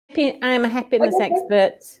I'm a happiness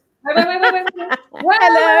expert. Wait.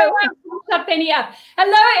 Hello. Shut Penny up.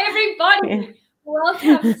 Hello, everybody.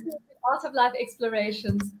 Welcome to Art of Life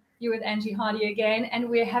Explorations. You're with Angie Hardy again, and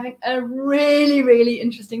we're having a really, really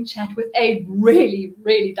interesting chat with a really,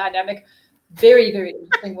 really dynamic, very, very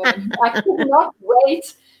interesting woman who I could not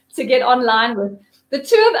wait to get online with. The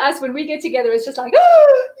two of us, when we get together, it's just like,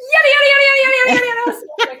 oh, yada, yada, yada, yada, yada,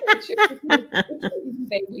 yada. I'm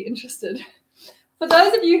vaguely interested. For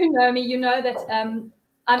those of you who know me, you know that I'm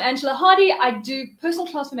Angela Hardy. I do personal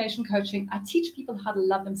transformation coaching. I teach people how to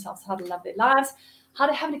love themselves, how to love their lives, how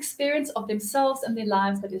to have an experience of themselves and their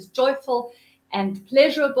lives that is joyful and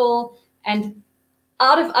pleasurable and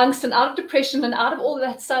out of angst and out of depression and out of all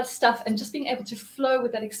that stuff, and just being able to flow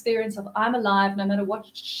with that experience of I'm alive no matter what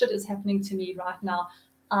shit is happening to me right now.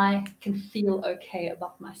 I can feel okay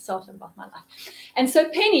about myself and about my life. And so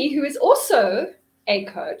Penny, who is also a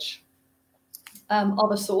coach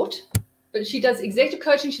of a sort, but she does executive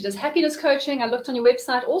coaching, she does happiness coaching. I looked on your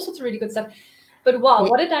website, all sorts of really good stuff. But wow,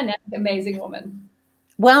 what a dynamic, amazing woman.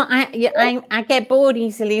 Well, I get bored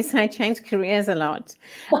easily, so I change careers a lot.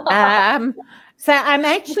 So I'm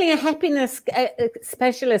actually a happiness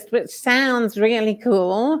specialist, which sounds really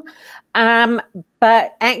cool.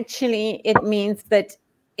 But actually it means that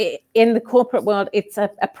in the corporate world, it's a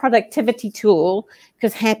productivity tool,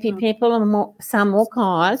 because happy people are sell more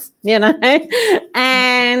cars, you know,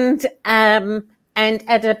 and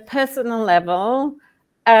at a personal level,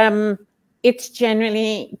 it's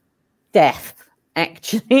generally death.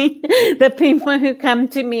 Actually, the people who come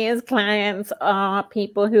to me as clients are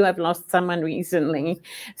people who have lost someone recently.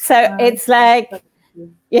 So it's like,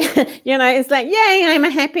 yeah, you know, it's like, yay, I'm a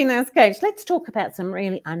happiness coach. Let's talk about some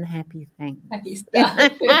really unhappy things. Happy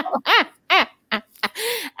stuff.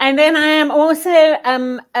 And then I am also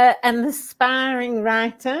an aspiring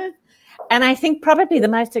writer. And I think probably the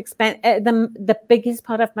most the biggest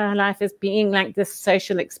part of my life is being like this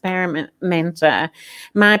social experimenter.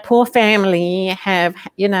 My poor family have,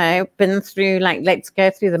 you know, been through like, let's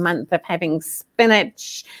go through the month of having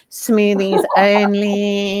spinach smoothies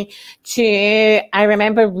only, to, I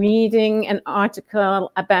remember reading an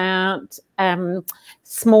article about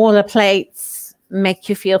smaller plates make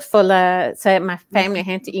you feel fuller. So my family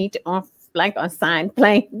had to eat off like on side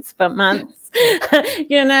plates for months.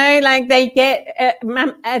 You know, like they get,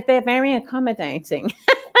 they're very accommodating.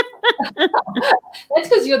 That's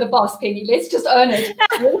because you're the boss, Penny. Let's just own it.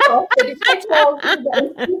 You're the boss, but it takes well.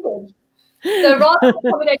 So rather than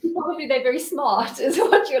accommodating, probably they're very smart, is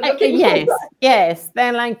what you're looking for. Yes.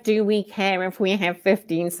 They're like, do we care if we have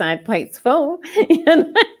 15 side plates full? You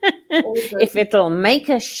know? If it'll make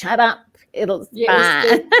us shut up, it'll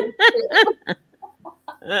fine.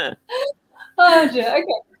 Oh dear. Okay.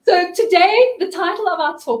 So today, the title of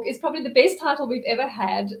our talk is probably the best title we've ever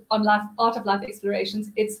had on Art of Life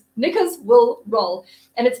Explorations. It's Knickers Will Roll.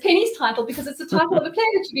 And it's Penny's title because it's the title of a play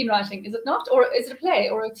that you've been writing, is it not? Or is it a play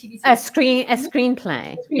or a TV series? A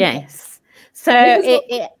screenplay, yes. So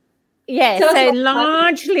so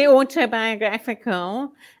largely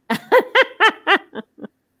autobiographical.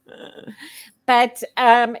 But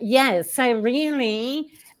so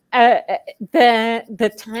really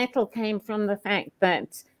the title came from the fact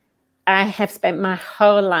that I have spent my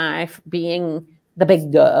whole life being the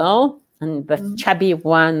big girl and the chubby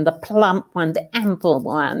one, the plump one, the ample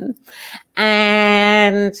one.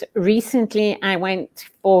 And recently I went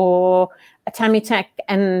for a tummy tuck,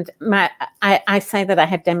 and I say that I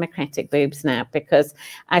have democratic boobs now, because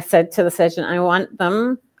I said to the surgeon, I want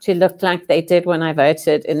them to look like they did when I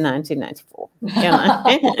voted in 1994. You know?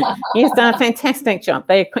 He's done a fantastic job.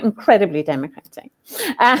 They're incredibly democratic.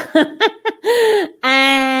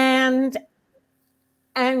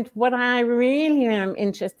 And what I really am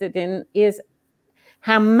interested in is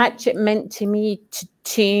how much it meant to me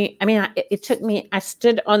it took me, I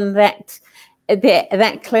stood on that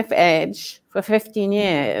cliff edge for 15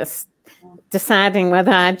 years, deciding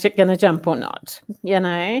whether I'm going to jump or not, you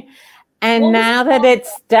know? And now that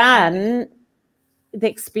it's done, the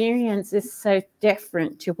experience is so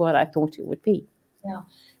different to what I thought it would be. Yeah.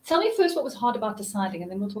 Tell me first what was hard about deciding,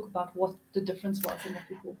 and then we'll talk about what the difference was in what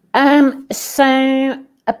you thought. So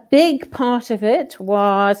a big part of it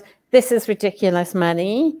was, this is ridiculous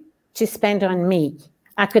money to spend on me.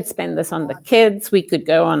 I could spend this on the kids. We could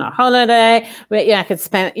go on a holiday. I could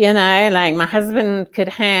spend, you know, like my husband could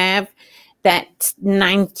have that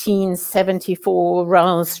 1974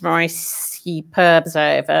 Rolls Royce he purrs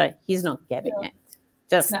over. He's not getting it,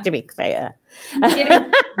 just to be clear. He's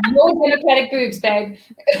getting more democratic boobs, babe.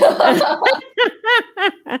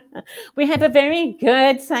 We have a very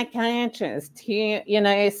good psychiatrist who, you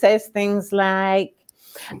know, says things like,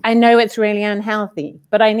 I know it's really unhealthy,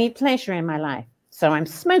 but I need pleasure in my life. So I'm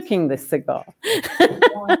smoking this cigar.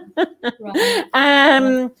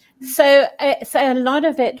 Right. So a lot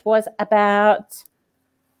of it was about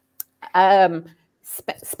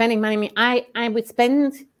spending money. I would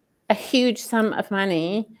spend a huge sum of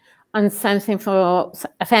money on something for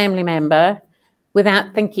a family member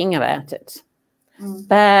without thinking about it.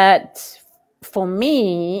 But for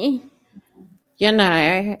me, you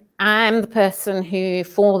know, I'm the person who,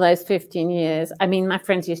 for those 15 years, I mean, my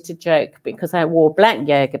friends used to joke because I wore black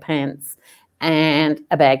yoga pants and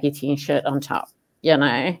a baggy t-shirt on top, you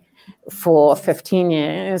know, for 15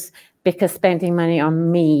 years, because spending money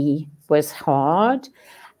on me was hard.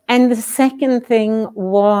 And the second thing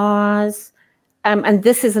was, and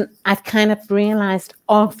this isn't, I've kind of realized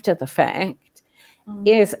after the fact,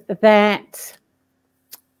 is that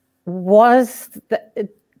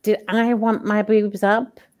did I want my boobs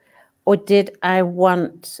up, or did I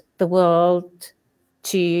want the world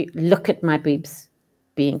to look at my boobs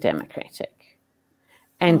being democratic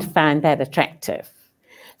and find that attractive?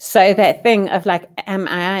 So that thing of like, am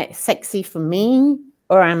I sexy for me,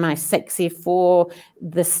 or am I sexy for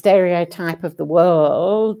the stereotype of the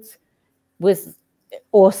world, was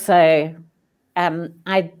also,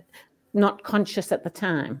 I not conscious at the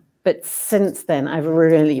time. But since then, I've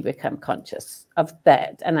really become conscious of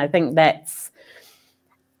that. And I think that's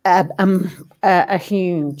a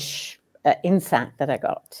huge insight that I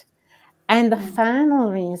got. And the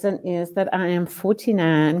final reason is that I am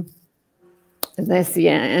 49 this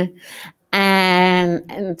year.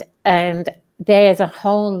 And there's a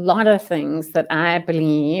whole lot of things that I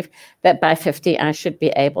believe that by 50 I should be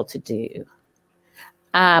able to do.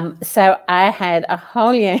 So I had a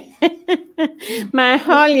whole year. My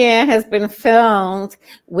whole year has been filled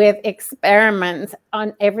with experiments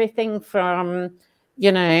on everything from,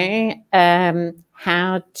 you know,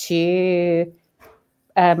 how to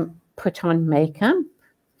put on makeup.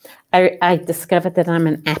 I discovered that I'm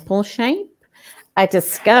an apple shape. I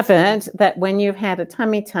discovered that when you've had a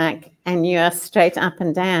tummy tuck and you are straight up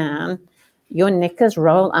and down, your knickers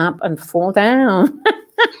roll up and fall down.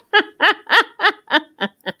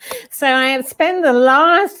 So I had spent the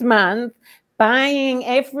last month buying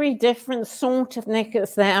every different sort of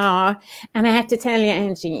knickers there are. And I have to tell you,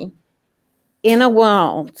 Angie, in a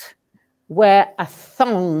world where a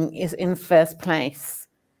thong is in first place,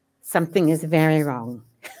 something is very wrong.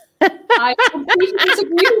 I completely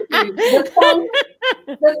disagree with you.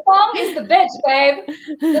 The thong is the bitch, babe.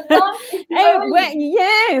 The thong is the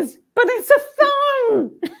yes, but it's a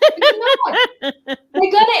thong.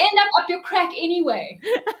 They're gonna end up your crack anyway.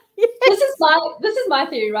 Yes. This is my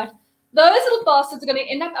theory, right? Those little bastards are gonna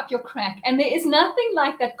end up your crack, and there is nothing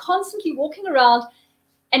like that. Constantly walking around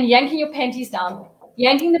and yanking your panties down,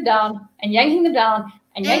 yanking them down, and yanking them down.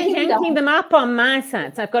 And yanking them up on my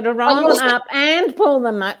side. So I've got to roll them up and pull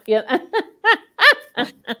them up. Yeah. So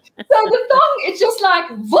the thong, it's just like,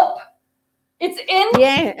 whoop, it's in.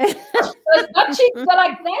 Yeah. Those butt cheeks go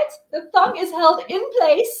like that. The thong is held in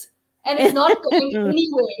place and it's not going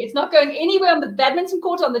anywhere. It's not going anywhere on the badminton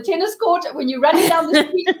court, on the tennis court, when you're running down the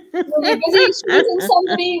street, when you're busy excusing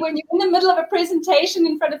somebody, when you're in the middle of a presentation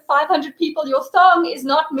in front of 500 people, your thong is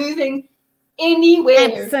not moving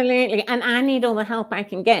anywhere. Absolutely. And I need all the help I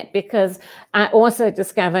can get, because I also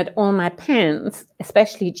discovered all my pants,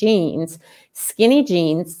 especially jeans, skinny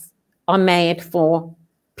jeans, are made for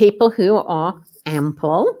people who are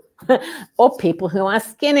ample or people who are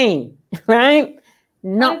skinny, right?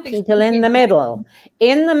 Not people in the middle.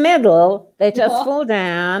 In the middle, they just fall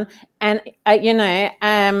down. And, you know,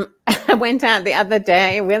 I went out the other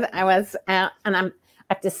day I was out, and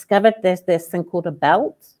I've discovered there's this thing called a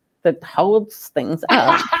belt that holds things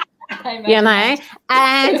up, you know,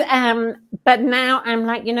 and but now I'm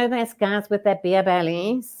like, you know, those guys with their beer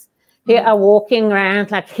bellies who are walking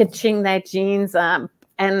around like hitching their jeans up,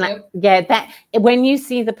 and like, yeah, that when you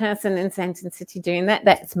see the person in Centre City doing that,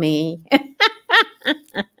 that's me.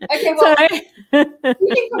 Okay, well,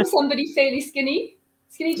 speaking from somebody fairly skinny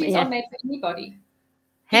jeans aren't made for anybody,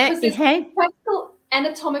 because there's a practical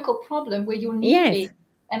anatomical problem where your knee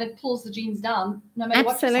and it pulls the jeans down no matter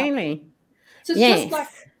what. Absolutely. So it's just like,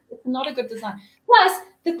 it's not a good design. Plus,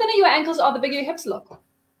 the thinner your ankles are, the bigger your hips look.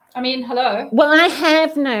 I mean, hello. Well, I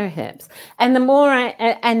have no hips. And the more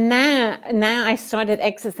and now I started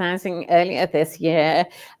exercising earlier this year,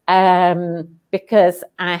 because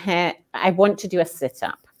I want to do a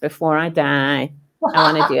sit-up before I die.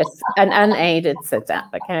 I want to do an unaided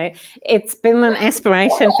sit-up, okay? It's been an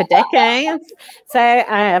aspiration for decades. So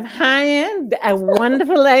I have hired a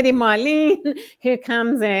wonderful lady, Marlene, who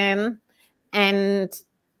comes in and,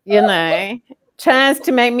 you know, tries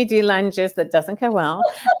to make me do lunges. That doesn't go well.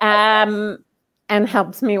 And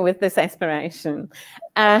helps me with this aspiration.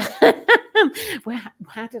 How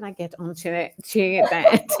did I get onto that?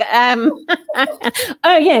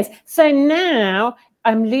 Oh, yes. So now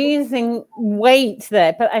I'm losing weight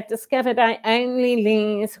there, but I've discovered I only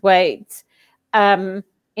lose weight in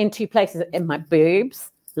 2 places, in my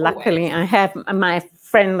boobs. Luckily, I have my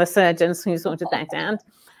friend, the surgeon, who sorted that out,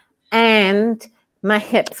 and my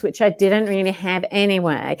hips, which I didn't really have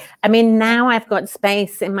anyway. I mean, now I've got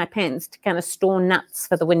space in my pants to kind of store nuts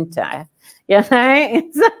for the winter. You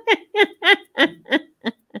know,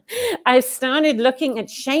 I started looking at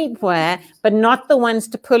shapewear, but not the ones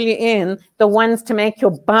to pull you in, the ones to make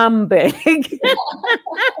your bum big.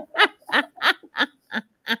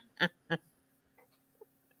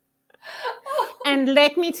 And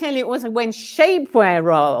let me tell you, it was when shapewear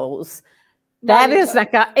rolls. That is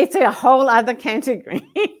like it's a whole other category.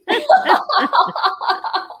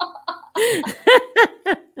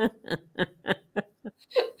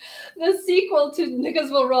 The sequel to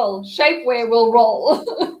Knickers will roll, shapewear will roll.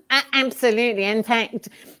 Absolutely. In fact,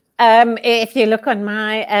 if you look on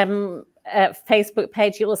my Facebook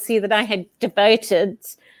page, you will see that I had devoted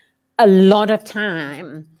a lot of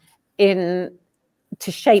time to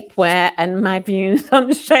shapewear and my views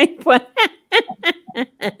on shapewear.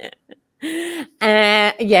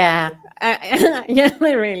 Yeah, I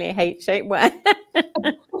really hate shapewear.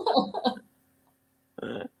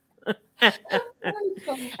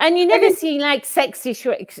 And you never see like sexy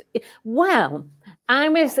shorts. Well, I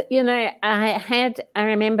was, I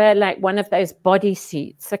remember like one of those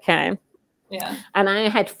bodysuits, okay? Yeah. And I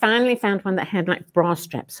had finally found one that had like bra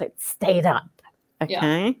straps, so it stayed up,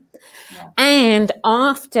 okay? Yeah. And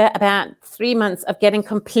after about 3 months of getting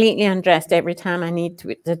completely undressed every time I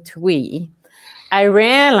needed to wee, I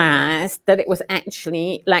realized that it was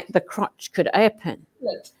actually like the crotch could open.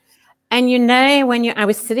 Good. And when I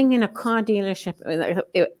was sitting in a car dealership with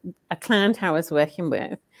a client I was working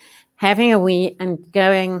with, having a wee and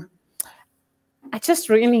going, I just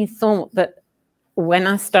really thought that when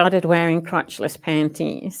I started wearing crotchless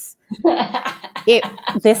panties,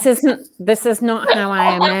 this is not how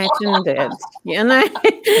I imagined it.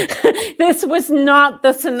 This was not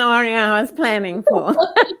the scenario I was planning for.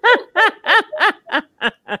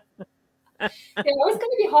 Yeah, I was going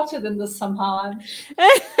to be hotter than this somehow.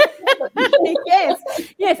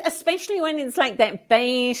 Yes, especially when it's like that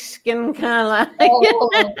beige skin color. Oh.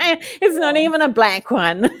 It's not even a black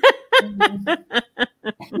one.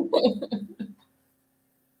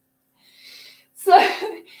 So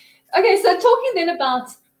talking then about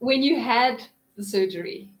when you had the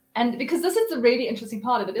surgery, and because this is the really interesting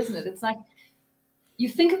part of it, isn't it? It's like you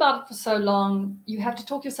think about it for so long, you have to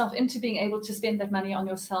talk yourself into being able to spend that money on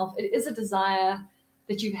yourself. It is a desire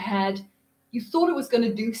that you've had. You thought it was going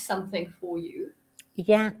to do something for you.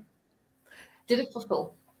 Yeah. Did it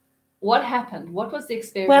fulfill? What happened? What was the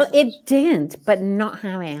experience? Well, it did, but not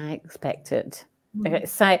how I expected. Okay,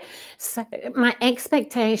 so my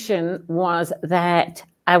expectation was that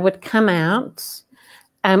I would come out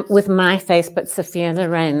with my face, but Sophia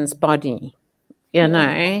Loren's body,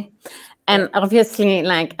 know. And obviously,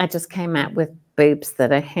 like, I just came out with boobs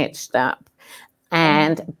that are hitched up.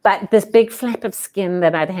 But this big flap of skin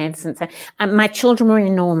that I'd had since my children were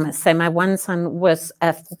enormous. So my one son was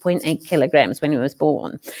 4.8 kilograms when he was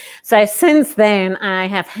born. So since then I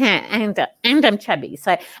have had, and I'm chubby.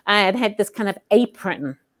 So I had this kind of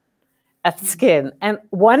apron of skin. And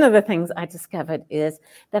one of the things I discovered is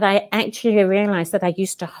that I actually realized that I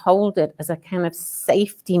used to hold it as a kind of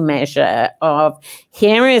safety measure of,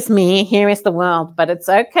 here is me, here is the world, but it's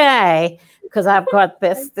okay, because I've got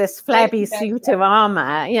this flabby suit of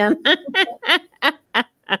armor.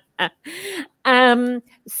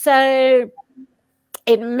 So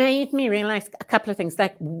it made me realize a couple of things.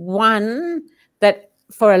 Like, one, that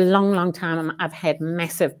for a long, long time, I've had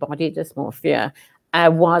massive body dysmorphia. I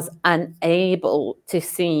was unable to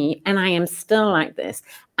see, and I am still like this.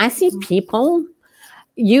 I see people,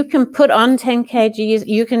 you can put on 10 kgs,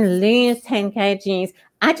 you can lose 10 kgs.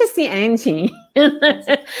 I just see Angie.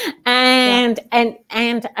 and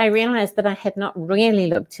I realized that I had not really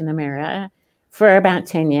looked in the mirror for about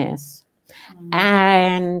 10 years.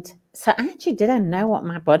 And so I actually didn't know what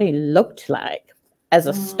my body looked like as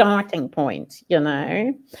a starting point,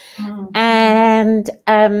 And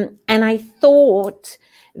I thought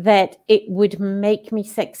that it would make me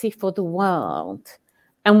sexy for the world.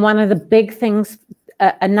 And one of the big things,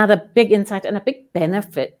 another big insight and a big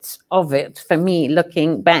benefit of it for me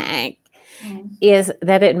looking back is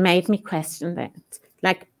that it made me question that.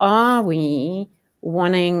 Like, are we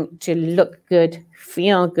wanting to look good,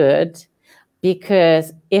 feel good?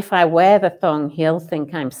 because if I wear the thong, he'll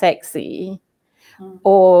think I'm sexy.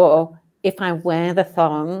 Or if I wear the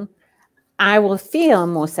thong, I will feel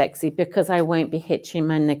more sexy because I won't be hitching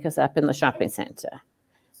my knickers up in the shopping center.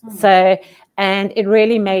 So, and it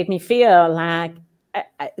really made me feel like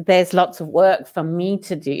there's lots of work for me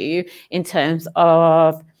to do in terms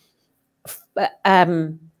of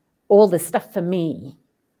all the stuff for me.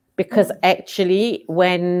 Because actually,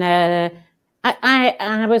 when I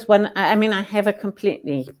was one, I mean, I have a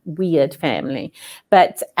completely weird family,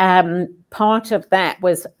 but part of that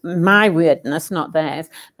was my weirdness, not theirs,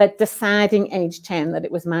 but deciding age 10 that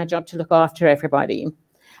it was my job to look after everybody.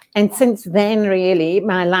 And since then, really,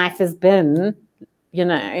 my life has been, you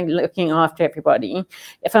know, looking after everybody.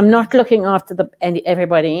 If I'm not looking after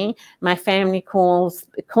everybody, my family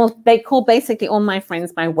they call basically all my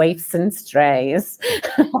friends my waifs and strays.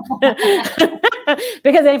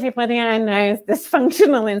 Because everybody I know is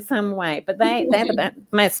dysfunctional in some way, but they're the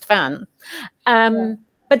most fun.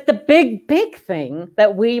 But the big thing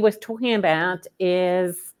that we was talking about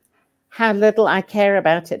is how little I care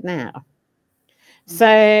about it now.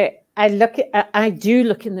 So I do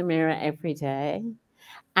look in the mirror every day.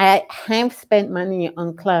 I have spent money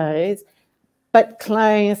on clothes, but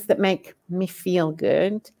clothes that make me feel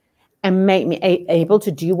good and make me able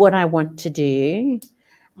to do what I want to do.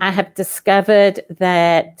 I have discovered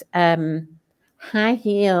that high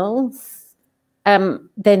heels,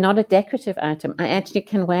 they're not a decorative item. I actually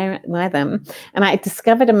can wear them. And I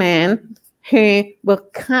discovered a man who will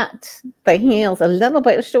cut the heels a little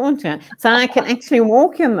bit shorter so I can actually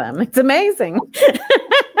walk in them. It's amazing.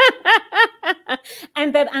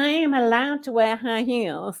 And that I am allowed to wear high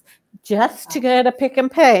heels just to go to Pick and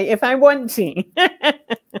Pay if I want to.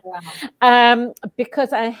 Wow.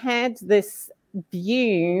 Because I had this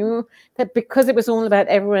view that because it was all about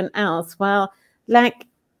everyone else, well, like,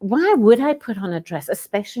 why would I put on a dress,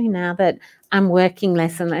 especially now that I'm working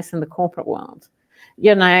less and less in the corporate world?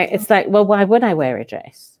 You know, it's like, well, why would I wear a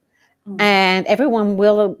dress? And everyone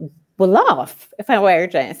will laugh if I wear a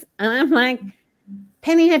dress. And I'm like,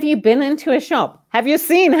 Penny, have you been into a shop? Have you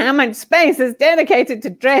seen how much space is dedicated to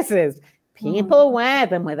dresses? People wear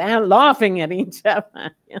them without laughing at each other.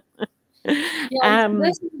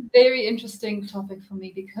 This is a very interesting topic for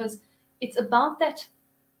me because it's about that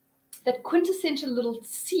quintessential little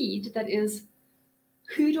seed that is,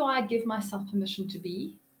 who do I give myself permission to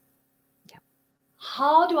be?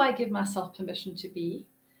 How do I give myself permission to be?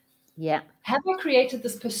 Yeah. Have I created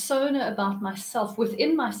this persona about myself,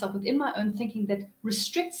 within my own thinking that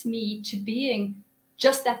restricts me to being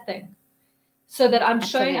just that thing so that I'm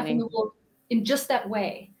showing up in the world in just that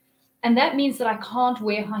way? And that means that I can't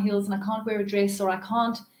wear high heels and I can't wear a dress, or I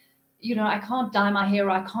can't, you know, I can't dye my hair,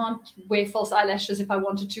 or I can't wear false eyelashes if I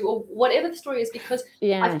wanted to, or whatever the story is, because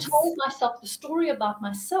I've told myself the story about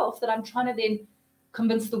myself that I'm trying to then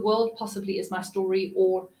convince the world possibly is my story,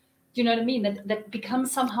 or do you know what I mean? That becomes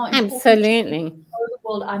somehow important. Absolutely. To the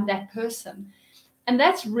world, I'm that person. And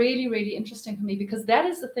that's really, really interesting for me, because that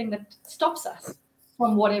is the thing that stops us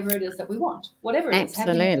from whatever it is that we want, whatever it is.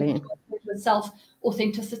 Absolutely. Self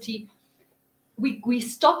authenticity. We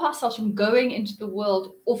stop ourselves from going into the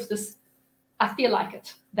world off this, I feel like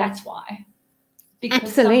it. That's why. Because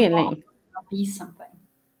absolutely. Be something.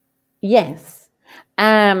 Yes.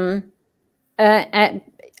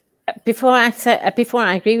 Before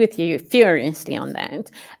I agree with you furiously on that,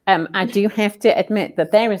 I do have to admit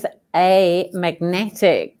that there is a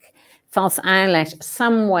magnetic false eyelash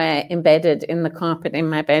somewhere embedded in the carpet in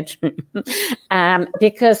my bedroom,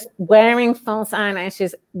 because wearing false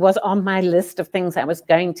eyelashes was on my list of things I was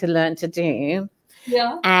going to learn to do.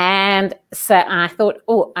 Yeah. And so I thought,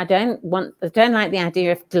 oh, I don't like the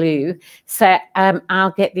idea of glue. So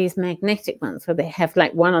I'll get these magnetic ones where they have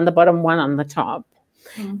like one on the bottom, one on the top.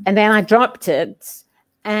 And then I dropped it,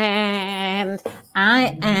 and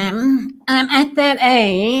I'm at that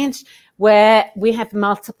age where we have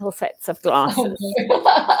multiple sets of glasses.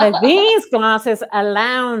 So these glasses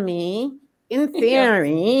allow me, in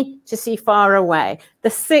theory, to see far away. The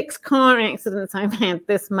 6 car accidents I've had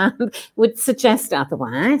this month would suggest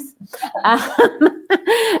otherwise.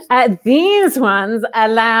 These ones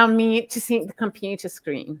allow me to see the computer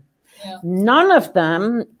screen. Yeah. None of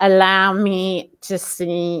them allow me to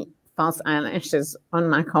see false eyelashes on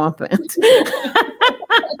my carpet.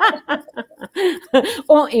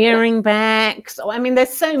 Or earring backs. I mean, there's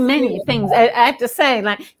so many things. I have to say,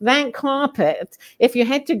 like that carpet, if you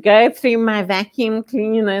had to go through my vacuum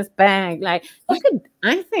cleaner's bag, like you could,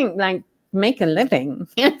 I think, like make a living.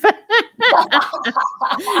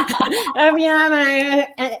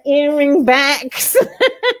 Earring backs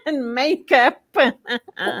and makeup. All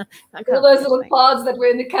those little cards that were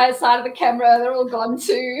in the side of the camera, they're all gone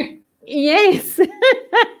too. Yes.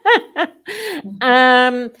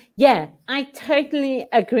 Yeah, I totally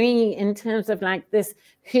agree in terms of like this,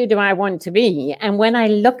 who do I want to be? And when I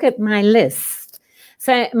look at my list,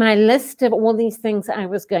 so my list of all these things I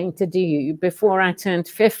was going to do before I turned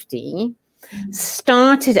 50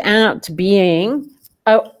 started out being,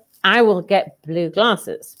 oh, I will get blue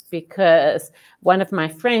glasses, because one of my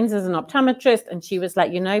friends is an optometrist and she was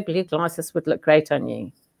like, you know, blue glasses would look great on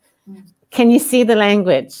you. Can you see the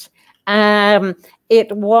language?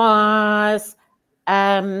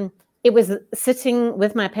 It was sitting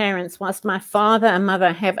with my parents whilst my father and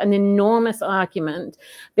mother have an enormous argument,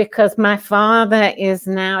 because my father is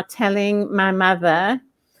now telling my mother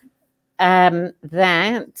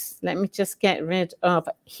that, let me just get rid of,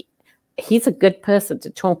 he's a good person to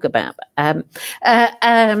talk about. They're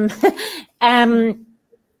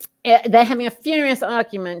having a furious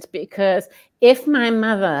argument because if my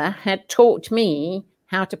mother had taught me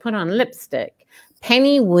how to put on lipstick,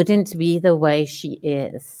 Penny wouldn't be the way she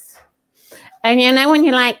is. And you know, when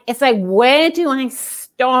you're like, it's like, where do I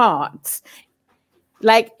start?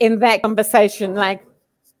 Like in that conversation, like,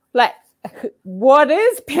 what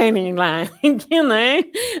is Penny like, you know?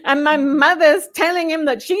 And my mother's telling him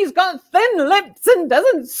that she's got thin lips and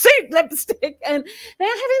doesn't suit lipstick. And they're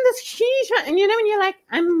having this huge, and you know, when you're like,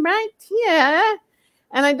 I'm right here.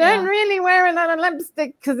 And I don't really wear a lot of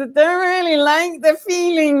lipstick because I don't really like the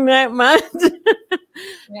feeling that much.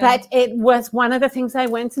 But it was one of the things I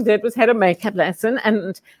went and did, was had a makeup lesson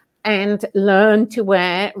and learned to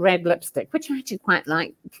wear red lipstick, which I actually quite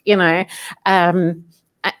like, you know.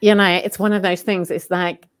 You know, it's one of those things. It's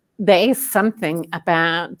like there is something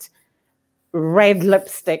about red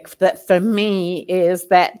lipstick that for me is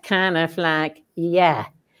that kind of like, yeah,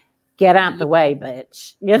 get out the way,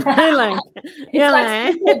 bitch. You know, like, you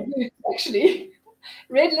know. Boots, actually,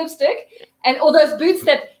 red lipstick and all those boots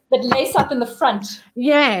that lace up in the front.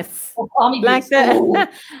 Yes, army like boots.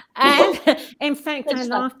 that. And in fact, I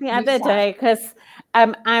laughed the other day because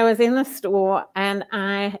I was in the store and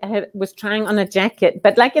I was trying on a jacket,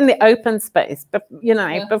 but like in the open space, but you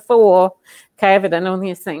know, before COVID and all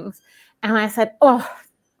these things. And I said, oh,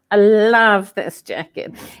 I love this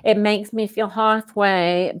jacket. It makes me feel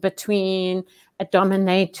halfway between a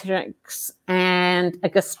dominatrix and a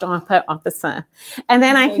Gestapo officer. And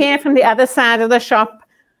then I hear from the other side of the shop,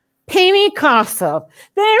 Penny Castle.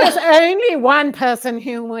 There is only one person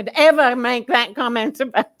who would ever make that comment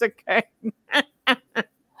about the coat. I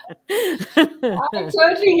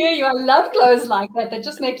totally hear you. I love clothes like that. That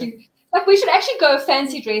just make you, like, we should actually go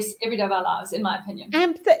fancy dress every day of our lives, in my opinion.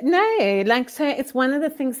 No, like, so it's one of the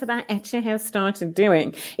things that I actually have started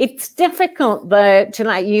doing. It's difficult though to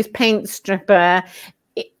like use paint stripper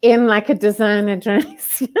in like a designer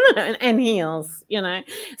dress, you know, and heels, you know.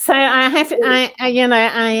 So I have to, I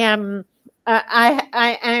am,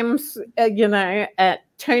 you know,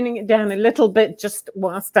 toning it down a little bit just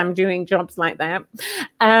whilst I'm doing jobs like that.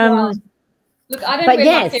 Look, I don't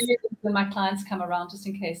wear my favorite when my clients come around, just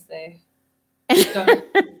in case they don't.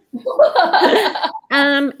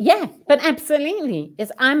 Yeah, but absolutely,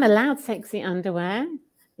 I'm allowed sexy underwear.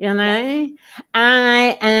 You know,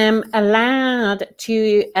 I am allowed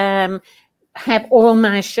to have all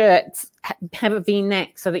my shirts have a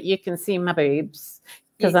V-neck so that you can see my boobs,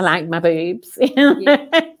 because I like my boobs.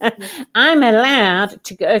 I'm allowed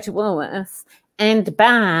to go to Woolworths and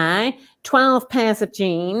buy 12 pairs of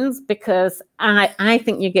jeans because I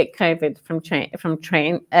think you get COVID from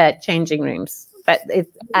changing rooms. But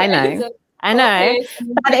I know.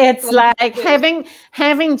 But it's like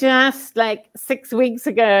having just like 6 weeks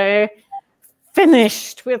ago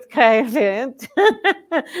finished with COVID,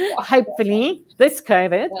 hopefully this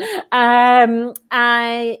COVID,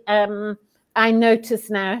 I notice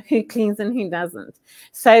now who cleans and who doesn't.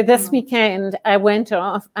 So this weekend I went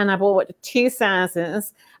off and I bought 2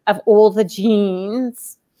 sizes of all the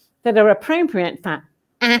jeans that are appropriate for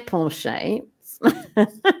apple shapes.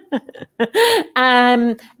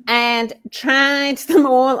 And tried them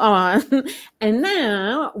all on. And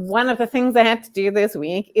now one of the things I have to do this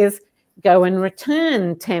week is go and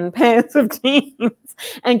return 10 pairs of jeans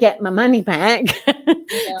and get my money back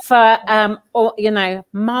for, or, you know,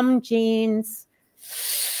 mom jeans.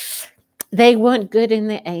 They weren't good in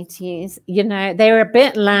the 80s. You know, they were a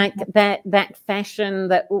bit like that fashion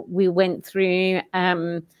that we went through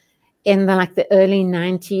in the early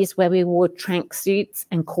 90s, where we wore track suits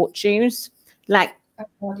and court shoes. Like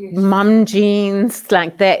Oh, yes. Mom jeans,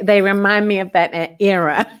 like they remind me of that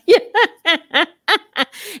era.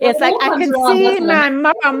 It's like I can see my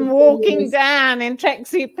mom walking down in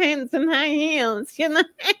tracksuit pants and high heels, you know.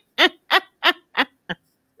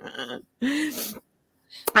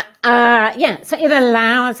 Yeah, so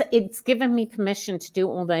it's given me permission to do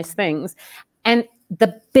all those things. And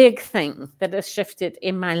the big thing that has shifted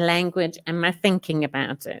in my language and my thinking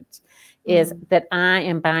about it is that I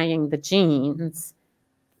am buying the jeans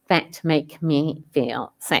that make me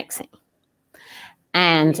feel sexy.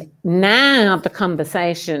 And now the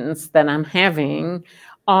conversations that I'm having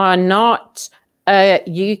are not,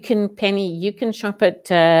 you can shop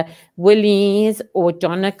at Woolies or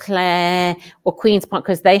Donna Claire or Queen's Park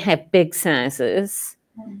because they have big sizes.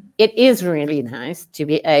 It is really nice to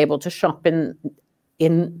be able to shop in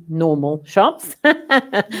normal shops.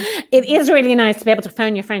 It is really nice to be able to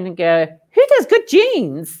phone your friend and go, who does good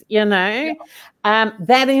jeans? You know,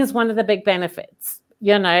 that is one of the big benefits,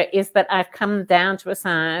 you know, is that I've come down to a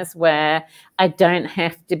size where I don't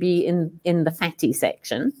have to be in the fatty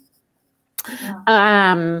section.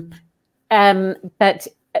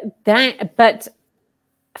 But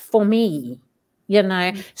for me, you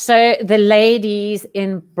know, so the ladies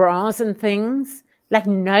in bras and things like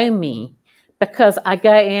know me because I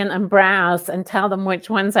go in and browse and tell them which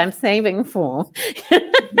ones I'm saving for.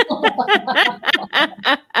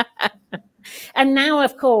 And now,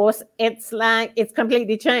 of course, it's like it's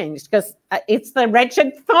completely changed because it's the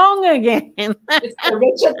wretched thong again. It's the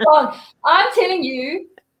wretched thong. I'm telling you,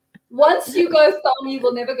 once you go thong, you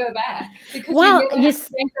will never go back because you never have to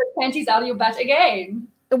take those panties out of your butt again.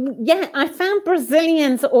 Yeah, I found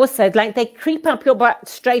Brazilians also, like they creep up your butt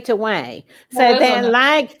straight away. So they're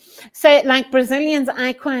like Brazilians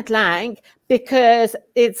I quite like because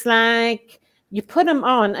it's like you put them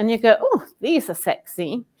on and you go, oh, these are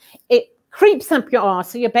sexy. It creeps up your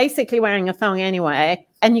arse. So you're basically wearing a thong anyway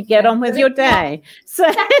and you get on with your day. So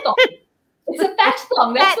it's a fat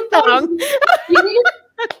thong. That's the thong.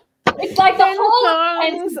 It's like the whole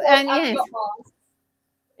thongs and yes.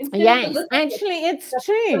 Yes, actually, it's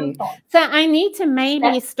true. So I need to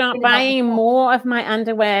maybe start buying more of my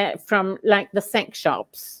underwear from like the sex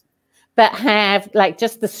shops, but have like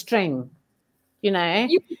just the string, you know,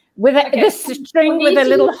 with the string with a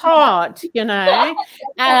little heart, you know.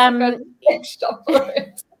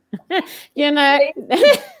 You know,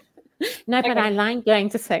 no, but I like going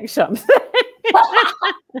to sex shops.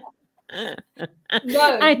 No,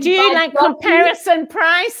 I do like comparison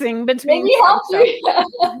pricing between.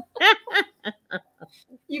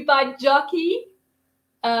 You buy jockey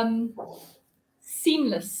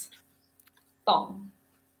seamless thong.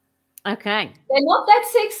 Okay. They're not that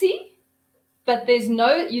sexy, but there's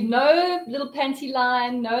no little panty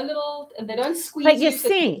line, no little, and they don't squeeze. But you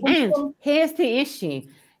see, and here's the issue: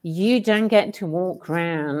 you don't get to walk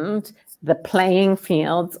around the playing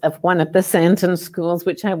fields of one of the Santon schools,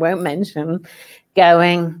 which I won't mention,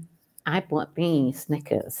 going, I bought these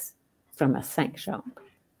Knickers from a sex shop.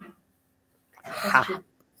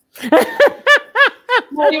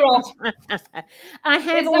 No, you're right. I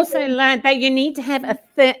have also learned that you need to have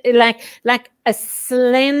like a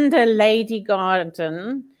slender lady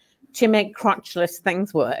garden to make crotchless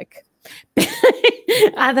things work.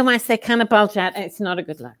 Otherwise, they kind of bulge out, and it's not a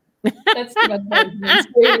good look. That's too much. That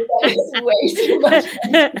is way too much.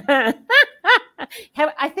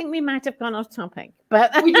 I think we might have gone off topic,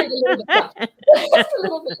 but we did a little bit. Just a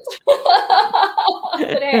little bit.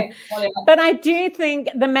 But I do think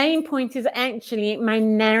the main point is actually my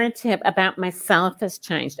narrative about myself has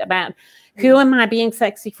changed. About who am I being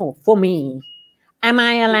sexy for? For me. Am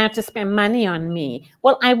I allowed to spend money on me?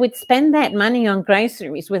 Well, I would spend that money on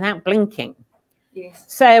groceries without blinking. Yes.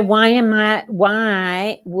 So why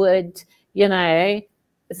would,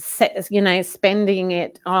 spending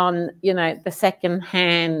it on, the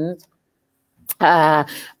secondhand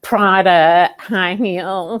Prada high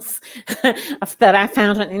heels that I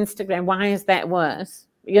found on Instagram, why is that worse?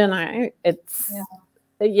 It's,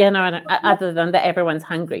 other than that everyone's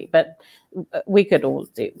hungry, but we could all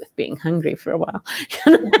do with being hungry for a while.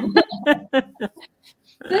 But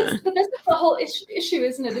that's the whole issue,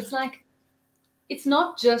 isn't it? It's like, it's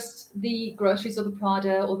not just the groceries or the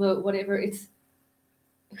Prada or the whatever. It's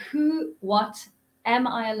what am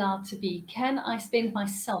I allowed to be? Can I spend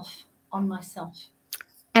myself on myself?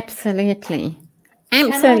 Absolutely.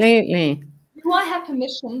 Absolutely. Do I have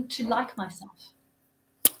permission to like myself?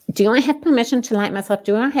 Do I have permission to like myself?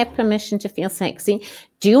 Do I have permission to feel sexy?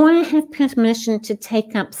 Do I have permission to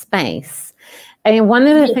take up space? I mean, one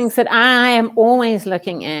of the things that I am always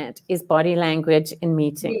looking at is body language in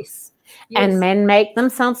meetings. Yes. And men make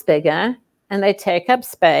themselves bigger and they take up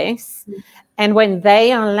space. And when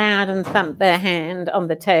they are loud and thump their hand on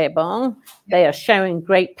the table, they are showing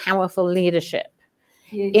great, powerful leadership.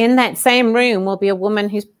 Yes. In that same room will be a woman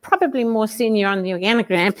who's probably more senior on the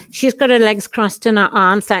organogram. She's got her legs crossed and her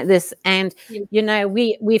arms like this. And, you know,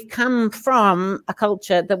 we've come from a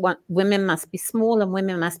culture that women must be small and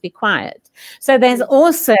women must be quiet. So there's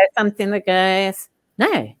also something that goes,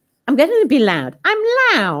 no, I'm going to be loud. I'm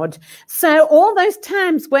loud. So all those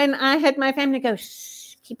times when I had my family go,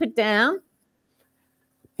 shh, keep it down,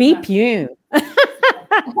 beep you.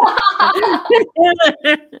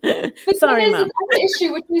 Sorry, there's another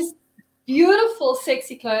issue, which is beautiful,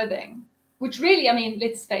 sexy clothing, which really, I mean,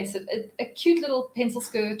 let's face it, a cute little pencil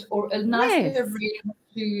skirt or a nice pair of really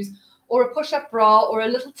shoes or a push-up bra or a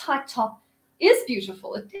little tight top is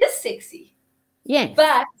beautiful. It is sexy. Yes.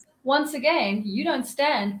 But once again, you don't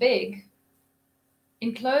stand big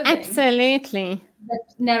in clothing. Absolutely.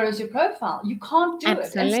 That narrows your profile. You can't do it.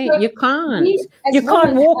 Absolutely. So you can't. You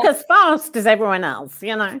can't walk as fast as everyone else,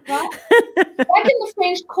 you know. Right? Back in the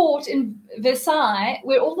French court in Versailles,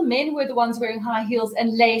 where all the men were the ones wearing high heels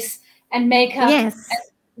and lace and makeup and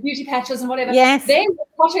beauty patches and whatever, they were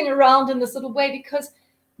trotting around in this little way because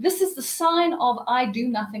this is the sign of I do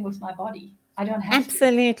nothing with my body. I don't have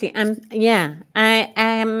Absolutely. Yeah. I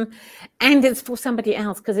am, and it's for somebody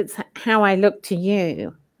else because it's how I look to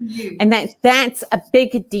you. And that's a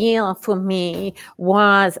big deal for me,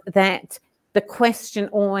 was that the question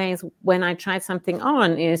always when I try something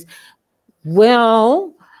on is,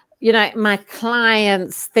 will, you know, my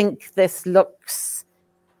clients think this looks,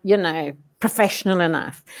 you know, professional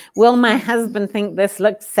enough? Will my husband think this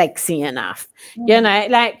looks sexy enough? You know,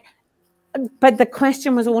 like, but the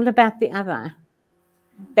question was all about the other.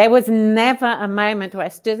 There was never a moment where I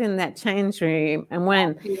stood in that change room and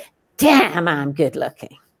went, damn, I'm good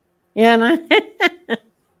looking. You know?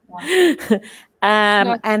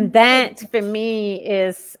 And that for me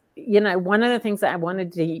is, you know, one of the things that I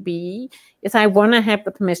wanted to be is I want to have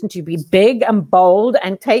the permission to be big and bold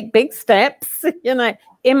and take big steps, you know,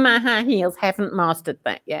 in my high heels. Haven't mastered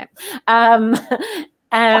that yet. Penny,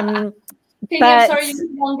 I'm sorry, you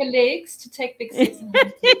need longer legs to take big steps.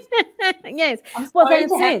 Yes. Well,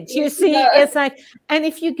 that's it. You see, it's like, and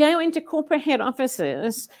if you go into corporate head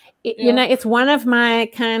offices, you know, it's one of my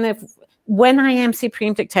kind of, when I am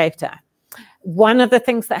supreme dictator, one of the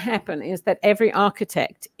things that happen is that every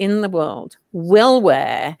architect in the world will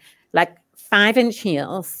wear like 5-inch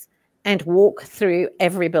heels and walk through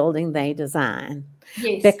every building they design.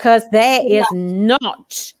 Yes. Because there is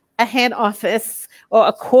not a head office or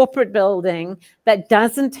a corporate building that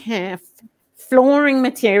doesn't have flooring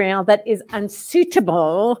material that is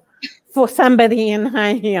unsuitable for somebody in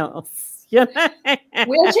high heels. You know?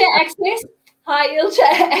 Wheelchair access, high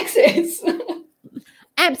wheelchair access.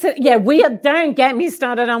 Absolutely. Yeah, don't get me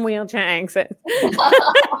started on wheelchair access.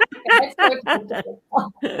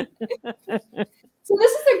 So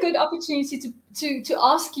this is a good opportunity to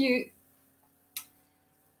ask you,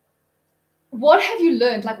 what have you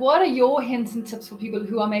learned? Like, what are your hints and tips for people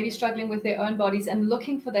who are maybe struggling with their own bodies and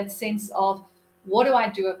looking for that sense of, what do I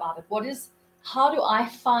do about it? How do I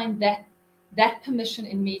find that permission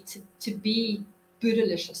in me to be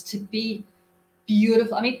bootylicious, to be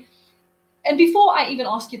beautiful? I mean, and before I even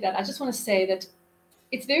ask you that, I just want to say that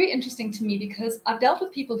it's very interesting to me because I've dealt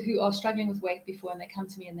with people who are struggling with weight before, and they come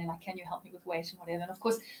to me and they're like, can you help me with weight and whatever? And of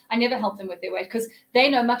course, I never help them with their weight because they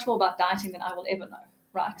know much more about dieting than I will ever know,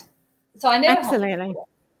 right? So I never help them.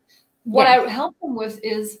 What I help them with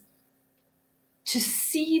is to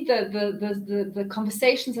see the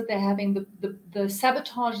conversations that they're having, the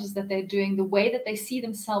sabotages that they're doing, the way that they see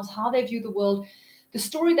themselves, how they view the world, the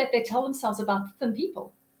story that they tell themselves about thin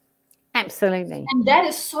people. Absolutely. And that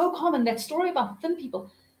is so common, that story about thin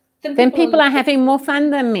people. Thin people are having more fun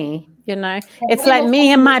than me, you know. It's like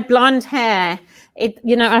me and my blonde hair.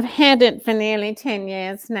 You know, I've had it for nearly 10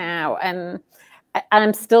 years now, and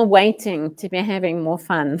I'm still waiting to be having more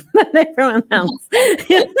fun than everyone else.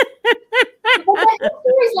 But I have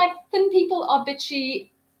stories like thin people are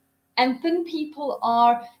bitchy, and thin people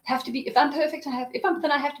have to be. If I'm perfect, if I'm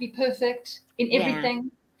thin, I have to be perfect in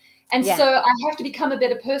everything. And so I have to become a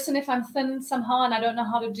better person if I'm thin somehow, and I don't know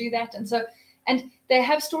how to do that. And they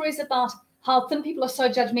have stories about how thin people are so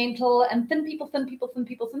judgmental, and thin people.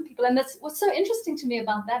 And that's what's so interesting to me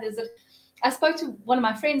about that is that I spoke to one of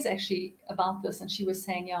my friends actually about this, and she was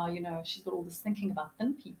saying, yeah, you know, she's got all this thinking about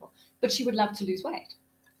thin people, but she would love to lose weight.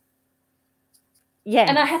 Yeah.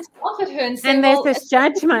 And I had to laugh at her and say, and there's this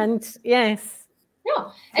judgment. Yes.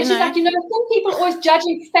 Yeah. And she's like, you know, thin people always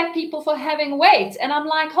judging fat people for having weight. And I'm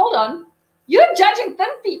like, hold on, You're judging thin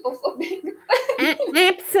people for being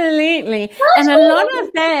Absolutely. And a lot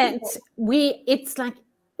of that, it's like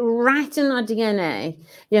right in our DNA,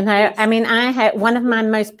 you know. Yes. I mean, I had one of my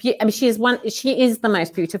most she is the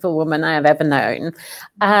most beautiful woman I have ever known.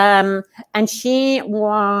 And she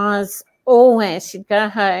was always, she'd go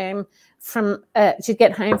home from she'd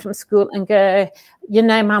get home from school and go, you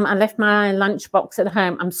know, Mum, I left my lunchbox at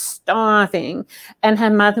home, I'm starving. And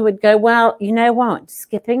her mother would go, well, you know what,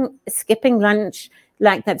 skipping lunch,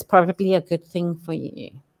 like, that's probably a good thing for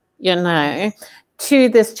you, you know, to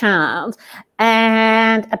this child.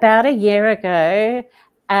 And about a year ago,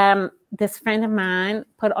 this friend of mine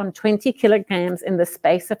put on 20 kilograms in the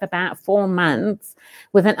space of about 4 months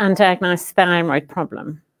with an undiagnosed thyroid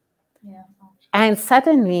problem. Yeah. And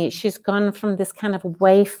suddenly she's gone from this kind of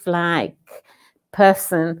waif-like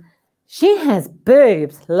person. She has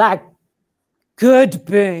boobs, like good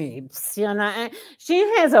boobs, you know. She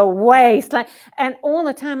has a waist, like, and all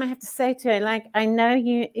the time I have to say to her, like, I know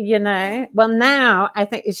you know. Well, now I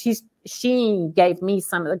think she gave me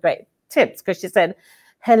some of the great tips, because she said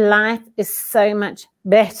her life is so much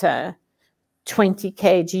better 20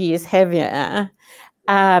 kgs heavier.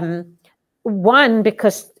 One,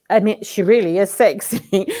 because I mean, she really is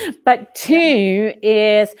sexy, but two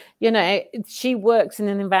is, you know, she works in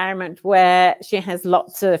an environment where she has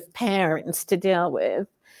lots of parents to deal with.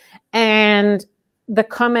 And the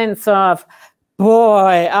comments of,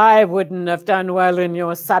 boy, I wouldn't have done well in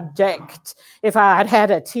your subject if I had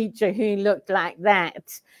had a teacher who looked like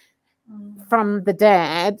that, from the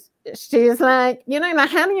dad. She's like, you know, like,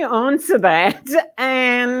 how do you answer that?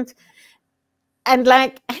 And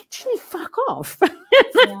like, actually fuck off.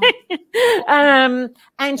 And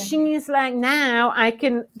she's like, now I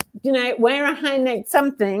can, you know, wear a high neck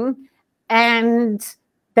something, and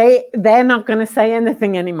they're not going to say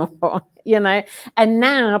anything anymore, you know. And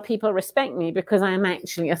now people respect me because I'm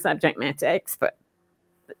actually a subject matter expert,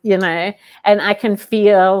 you know, and I can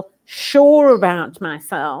feel sure about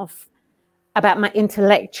myself, about my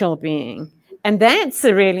intellectual being. And that's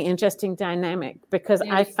a really interesting dynamic, because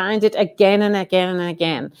I find it again and again and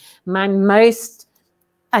again. My most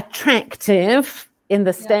attractive, in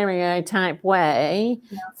the stereotype way,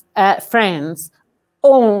 friends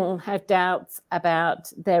all have doubts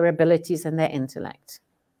about their abilities and their intellect.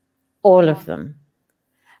 All of them.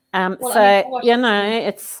 You know,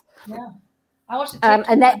 it's... I watched a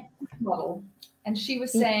TED model, and she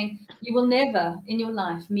was saying, you will never in your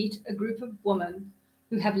life meet a group of women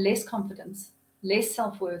who have less confidence, less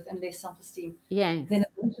self-worth, and less self-esteem than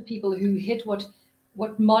a bunch of people who hit what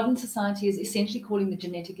modern society is essentially calling the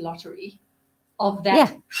genetic lottery of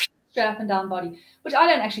that straight up and down body, which I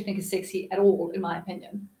don't actually think is sexy at all, in my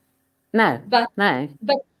opinion. But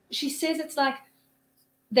she says it's like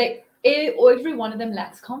every one of them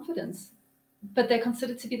lacks confidence, but they're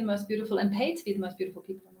considered to be the most beautiful and paid to be the most beautiful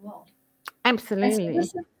people in the world. Absolutely.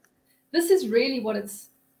 So this is really what it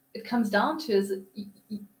comes down to, is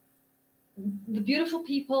the beautiful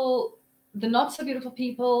people, the not so beautiful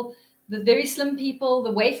people, the very slim people,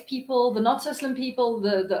 the waif people, the not so slim people,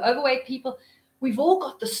 the overweight people. We've all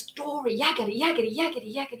got the story, yaggity, yaggity,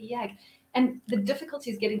 yaggity, yaggity, yag. And the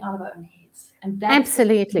difficulty is getting out of our own heads. And that's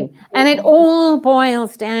absolutely. And it all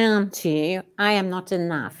boils down to, I am not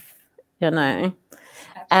enough, you know.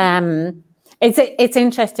 It's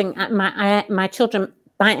interesting. My children,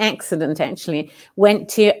 by accident, actually, went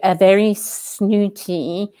to a very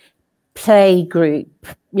snooty play group,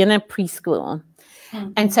 you know, preschool.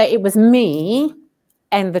 And so it was me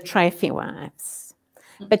and the trophy wives.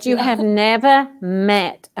 But you have never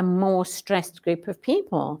met a more stressed group of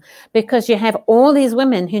people, because you have all these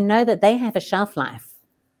women who know that they have a shelf life.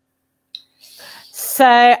 So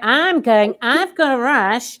I'm going, I've got to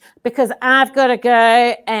rush, because I've got to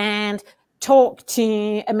go and talk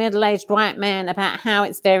to a middle-aged white man about how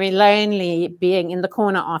it's very lonely being in the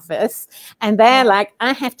corner office. And they're like,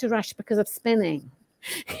 I have to rush because of spinning.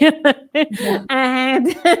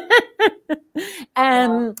 And,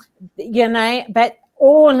 you know, but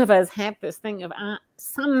all of us have this thing of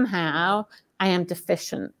somehow I am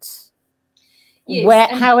deficient.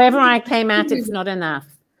 However I came out, it's not enough.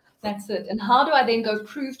 That's it. And how do I then go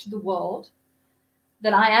prove to the world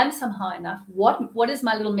that I am somehow enough? What is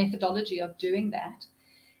my little methodology of doing that?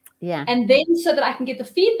 Yeah. And then so that I can get the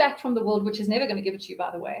feedback from the world, which is never going to give it to you, by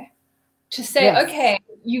the way, to say, okay,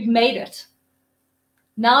 you've made it.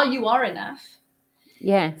 Now you are enough.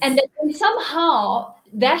 Yes. And then somehow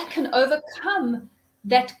that can overcome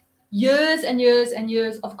that years and years and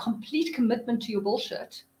years of complete commitment to your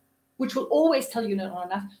bullshit, which will always tell you not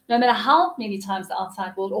enough, no matter how many times the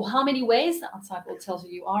outside world or how many ways the outside world tells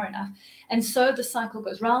you are enough. And so the cycle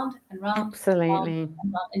goes round and round. Absolutely.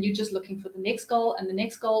 And you're just looking for the next goal and the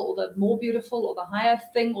next goal, or the more beautiful, or the higher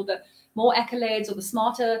thing, or the more accolades, or the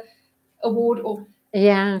smarter award, or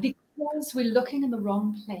because we're looking in the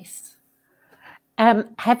wrong place.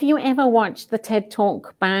 Have you ever watched the TED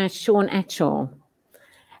Talk by Sean Atchell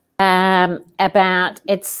about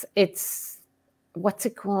it's what's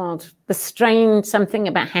it called? The strange something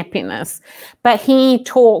about happiness. But he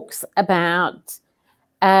talks about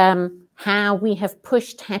how we have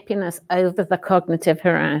pushed happiness over the cognitive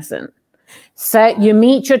horizon. So you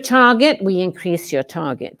meet your target, we increase your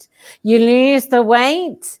target. You lose the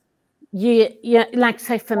weight, you like,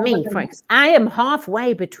 so for me, I am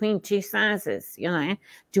halfway between two sizes, you know.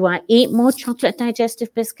 Do I eat more chocolate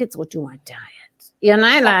digestive biscuits or do I diet? You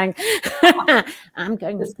know, like I'm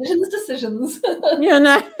going decisions. You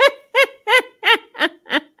know.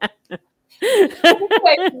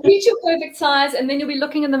 Reach your perfect size, and then you'll be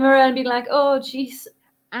looking in the mirror and be like, oh, geez.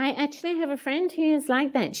 I actually have a friend who is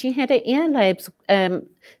like that. She had her earlobes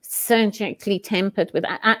surgically tempered with.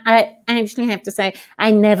 I actually have to say,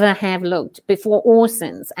 I never have looked before or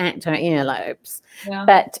since at her earlobes,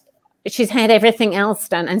 but she's had everything else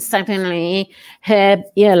done, and suddenly her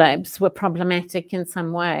earlobes were problematic in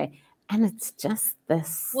some way. And it's just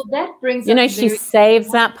this. Well, that brings, you know, she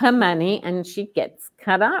saves up her money and she gets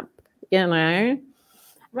cut up, you know.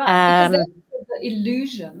 Right, because that's the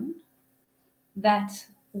illusion that,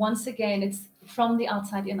 once again, it's from the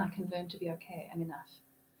outside in, I can learn to be okay and enough.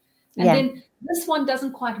 And then this one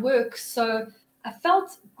doesn't quite work. So I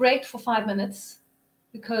felt great for 5 minutes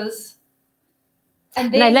because...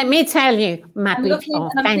 And then, no, let me tell you, my boobs are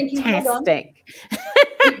fantastic.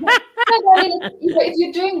 If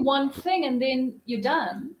you're doing one thing and then you're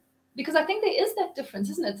done, because I think there is that difference,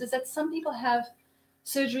 isn't it? Is that some people have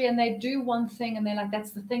surgery and they do one thing and they're like,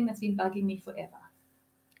 that's the thing that's been bugging me forever.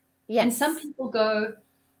 Yes. And some people go,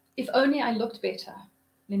 if only I looked better.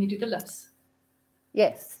 Let me do the lips.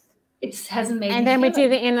 Yes. It hasn't made And then we do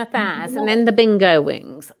the inner thighs and then the bingo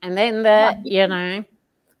wings and then the, you know.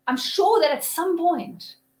 I'm sure that at some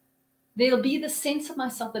point there'll be the sense of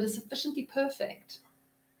myself that is sufficiently perfect,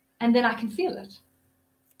 and then I can feel it.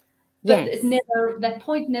 But it never, that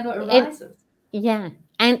point never arises.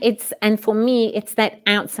 And for me, it's that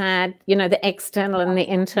outside, you know, the external and the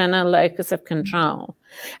internal locus of control.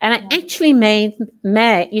 And I actually made,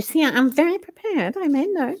 you see, I'm very prepared. I made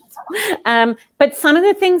notes. But some of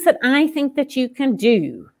the things that I think that you can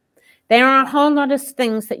do, there are a whole lot of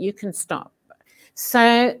things that you can stop.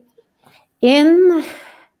 So in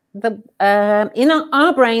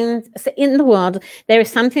our brains, so in the world, there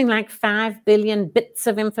is something like 5 billion bits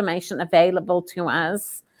of information available to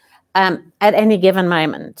us at any given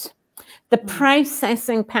moment. The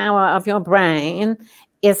processing power of your brain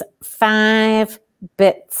is 5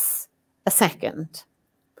 bits a second.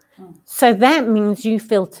 So that means you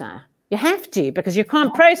filter. You have to, because you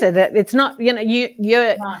can't process it. It's not, you know, you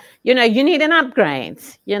need an upgrade,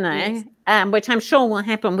 you know, which I'm sure will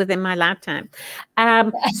happen within my lifetime.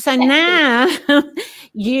 So now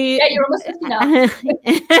you're almost 50 now.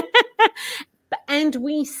 And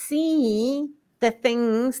we see the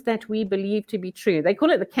things that we believe to be true. They call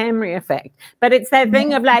it the Camry effect, but it's that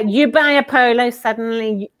thing of like, you buy a polo,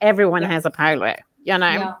 suddenly everyone has a polo, you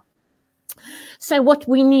know. So what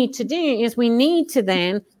we need to do is we need to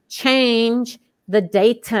then change the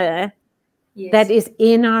data that is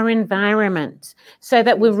in our environment so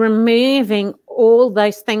that we're removing all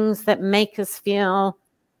those things that make us feel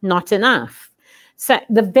not enough. So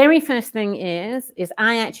the very first thing is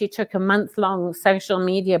I actually took a month-long social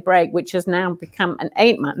media break, which has now become an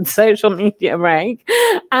 8-month social media break.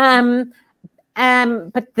 But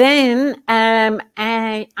then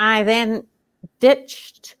I then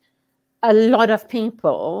ditched a lot of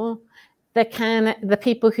people, the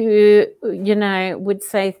people who, you know, would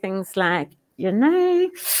say things like, you know,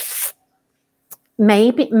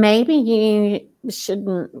 maybe you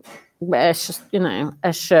shouldn't wear, you know,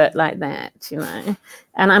 a shirt like that, you know.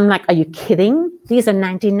 And I'm like, are you kidding? These are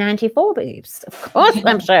 1994 boobs. Of course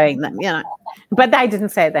I'm showing them, you know. But I didn't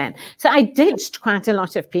say that. So I ditched quite a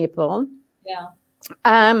lot of people.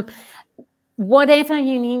 Whatever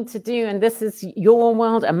you need to do, and this is your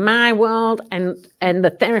world and my world and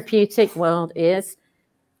the therapeutic world, is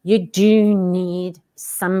you do need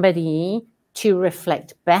somebody to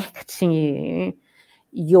reflect back to you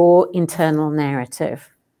your internal narrative,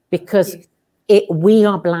 because we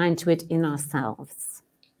are blind to it in ourselves.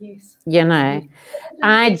 You know,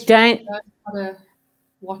 I don't.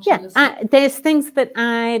 watch Yeah, and listen. there's things that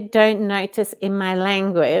I don't notice in my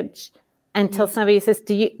language until somebody says,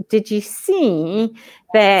 did you see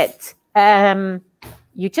that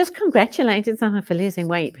you just congratulated someone for losing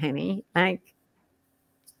weight, Penny? Like,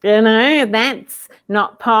 that's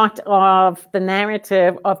not part of the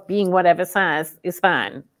narrative of being whatever size is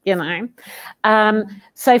fine,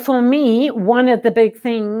 So for me, one of the big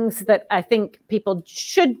things that I think people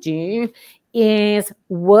should do is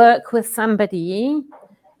work with somebody,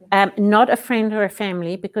 not a friend or a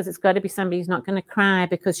family, because it's got to be somebody who's not going to cry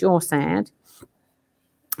because you're sad,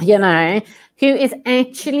 who is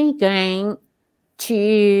actually going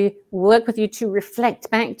to work with you to reflect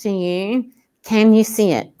back to you, can you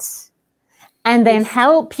see it? And then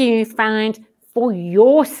help you find for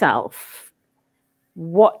yourself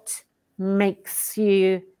what makes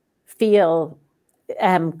you feel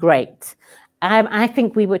great. I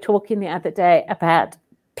think we were talking the other day about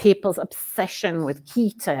people's obsession with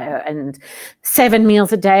keto and 7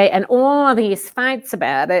 meals a day and all these fights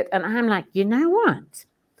about it. And I'm like, you know what?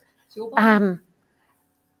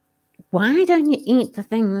 Why don't you eat the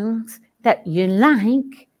things that you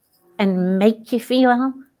like and make you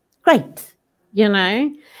feel great,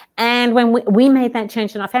 And when we made that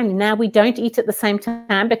change in our family, now we don't eat at the same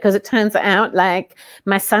time, because it turns out like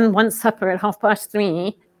my son wants supper at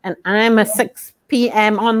 3:30 and I'm a 6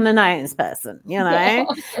 p.m. on the nose person,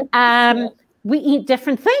 We eat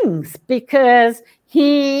different things because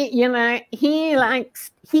he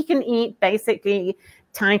can eat basically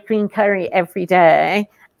Thai green curry every day.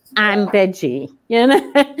 I'm veggie,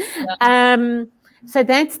 So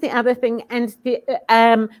that's the other thing. And the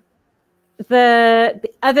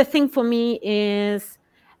other thing for me is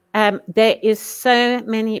there is so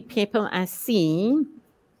many people I see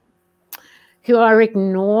who are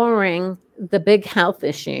ignoring the big health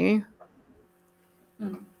issue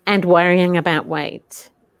and worrying about weight.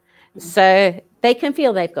 So they can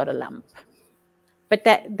feel they've got a lump, but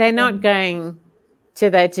that they're not going to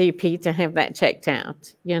their GP to have that checked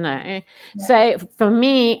out, So for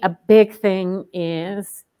me, a big thing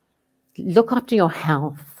is look after your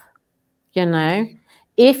health,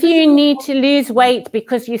 If you need to lose weight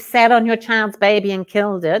because you sat on your child's baby and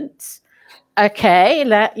killed it, okay,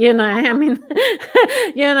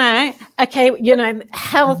 okay,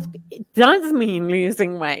 health does mean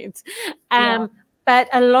losing weight. But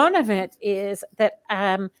a lot of it is that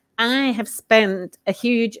I have spent a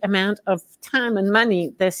huge amount of time and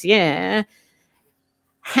money this year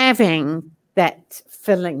having that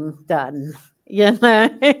filling done,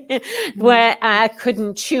 where I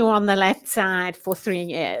couldn't chew on the left side for 3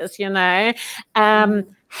 years,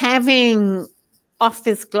 having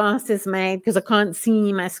office glasses made because I can't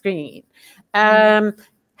see my screen, having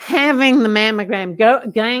the mammogram,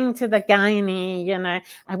 going to the gynae,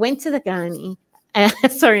 I went to the gynae.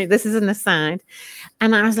 Sorry, this is an aside.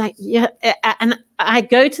 And I was like, and I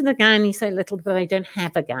go to the gynae so little, but I don't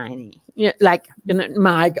have a gynae,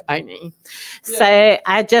 my gynae. So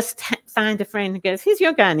I just find a friend who goes, here's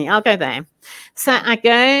your gynae, I'll go there. So I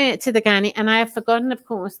go to the gynae, and I have forgotten, of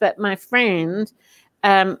course, that my friend,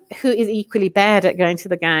 who is equally bad at going to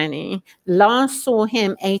the gynae, last saw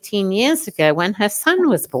him 18 years ago when her son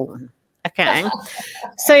was born. Okay.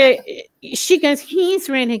 So she goes, he's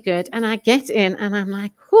really good. And I get in and I'm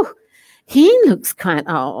like, whew, he looks quite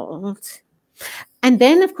old. And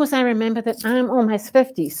then, of course, I remember that I'm almost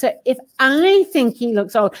 50. So if I think he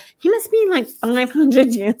looks old, he must be like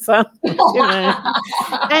 500 years old.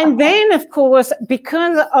 And then, of course,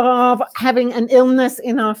 because of having an illness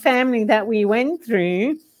in our family that we went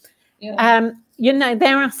through, there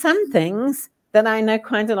are some things that I know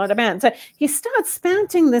quite a lot about. So he starts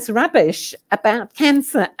spouting this rubbish about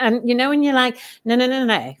cancer. And, when you're like,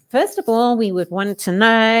 no. First of all, we would want to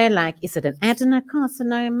know, is it an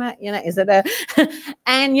adenocarcinoma? Is it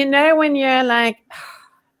and, when you're like,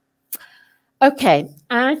 okay,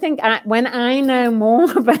 I think when I know more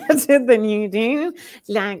about it than you do,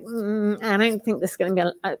 I don't think this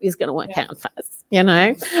is going to work out for us,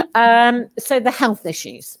 So the health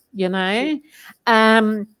issues,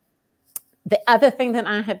 the other thing that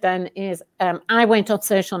I have done is I went off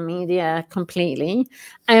social media completely.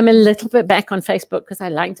 I am a little bit back on Facebook because I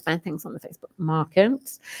like to buy things on the Facebook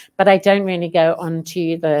market, but I don't really go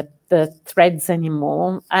onto the threads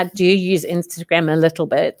anymore. I do use Instagram a little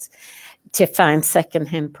bit to find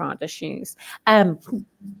secondhand Prada shoes.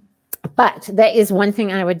 But there is one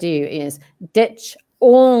thing I would do is ditch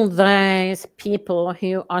all those people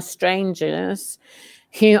who are strangers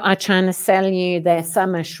who are trying to sell you their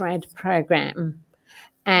summer shred program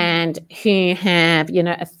and who have,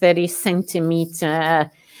 a 30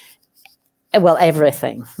 centimeter well,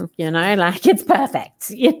 everything, like it's perfect,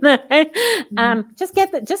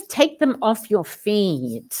 just take them off your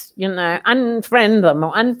feed, unfriend them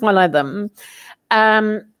or unfollow them.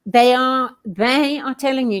 They are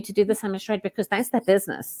telling you to do the summer shred because that's their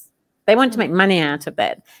business. They want to make money out of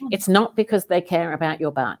that. It's not because they care about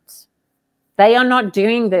your butt. They are not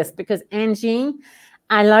doing this because, Angie,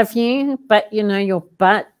 I love you, but your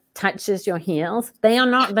butt touches your heels. They're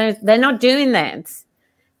not doing that.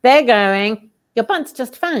 They're going, your butt's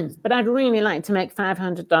just fine, but I'd really like to make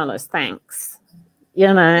 $500. Thanks.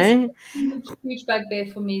 Huge bugbear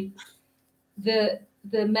for me. The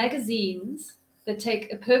magazines that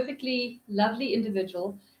take a perfectly lovely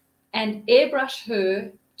individual and airbrush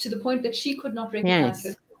her to the point that she could not recognize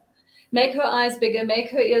her. Make her eyes bigger, make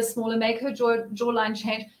her ears smaller, make her jawline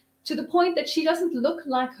change to the point that she doesn't look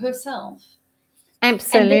like herself.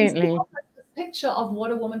 Absolutely. And then this picture of what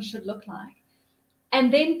a woman should look like.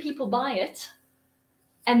 And then people buy it.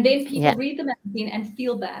 And then people read the magazine and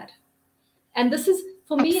feel bad. And this is,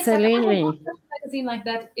 for me, it's like I haven't watched a magazine like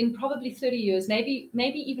that in probably 30 years, maybe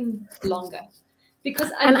even longer.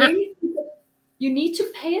 Because I really think that you need to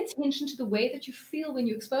pay attention to the way that you feel when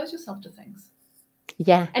you expose yourself to things.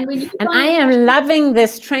 Yeah. And I am loving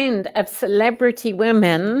this trend of celebrity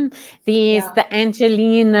women, the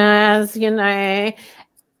Angelinas,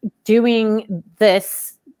 doing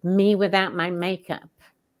this me without my makeup.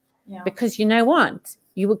 Yeah. Because you know what?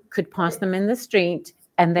 You could pass them in the street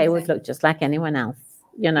and they would look just like anyone else,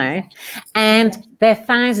 and their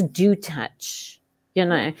thighs do touch.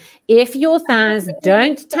 If your thighs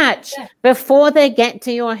don't touch before they get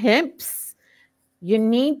to your hips, you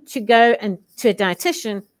need to go to a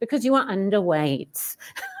dietitian because you are underweight.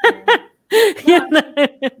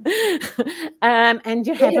 And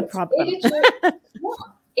you have a problem.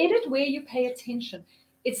 Edit where you pay attention.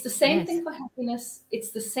 It's the same thing for happiness.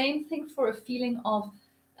 It's the same thing for a feeling of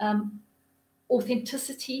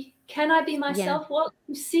authenticity. Can I be myself? Well, if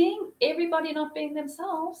you're seeing everybody not being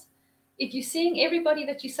themselves, if you're seeing everybody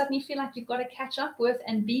that you suddenly feel like you've got to catch up with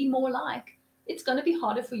and be more like, it's going to be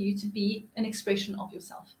harder for you to be an expression of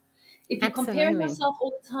yourself. If you're comparing yourself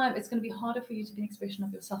all the time, it's going to be harder for you to be an expression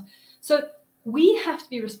of yourself. So we have to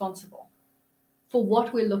be responsible for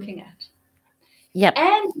what we're looking at. Yep.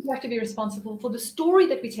 And we have to be responsible for the story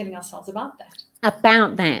that we're telling ourselves about that.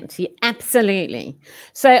 About that, absolutely.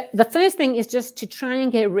 So the first thing is just to try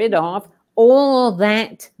and get rid of all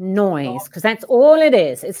that noise, because that's all it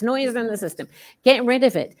is. It's noise in the system. Get rid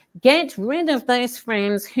of it. Get rid of those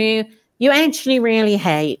friends who you actually really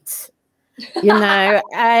hate,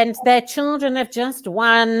 and their children have just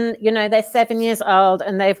won, they're 7 years old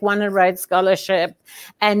and they've won a Rhodes Scholarship.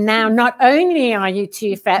 And now not only are you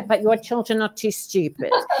too fat, but your children are too stupid.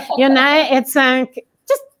 It's like,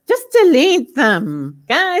 just delete them.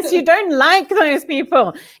 Guys, you don't like those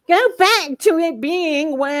people. Go back to it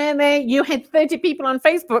being where you had 30 people on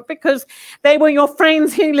Facebook because they were your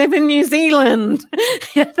friends who live in New Zealand.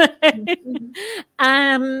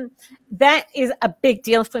 That is a big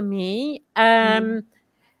deal for me.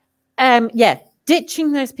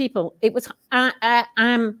 Ditching those people. It was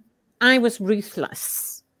I was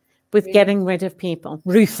ruthless with getting rid of people.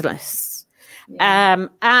 Ruthless. The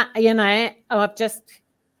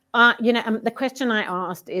question I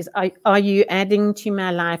asked is, are you adding to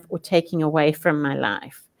my life or taking away from my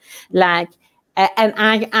life? And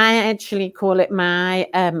I actually call it my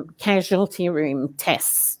casualty room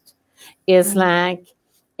test. Is like,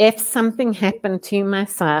 if something happened to my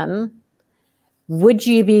son, would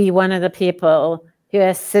you be one of the people who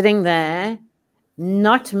are sitting there,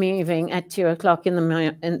 not moving at 2 o'clock in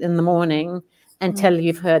the morning until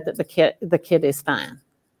you've heard that the kid is fine?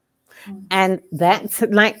 And that's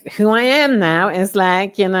like who I am now, is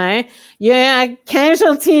like, you're a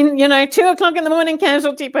casualty, 2 o'clock in the morning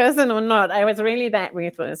casualty person or not. I was really that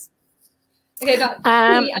ruthless. Okay, and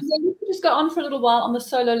then you can just go on for a little while on the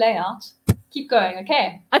solo layout. Keep going,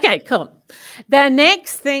 okay? Okay, cool. The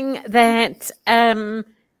next thing that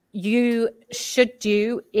you should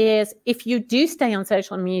do is, if you do stay on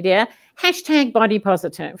social media, #body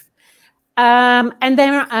positive. And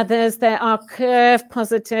there are others that are curve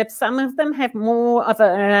positive. Some of them have more of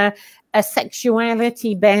a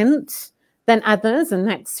sexuality bent than others, and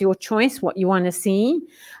that's your choice, what you want to see.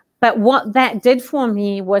 But what that did for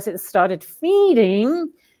me was it started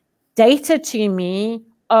feeding data to me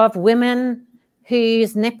of women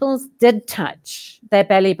whose nipples did touch their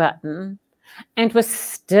belly button and were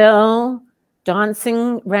still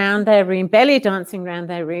dancing around their room, belly dancing around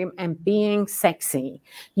their room and being sexy.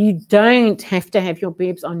 You don't have to have your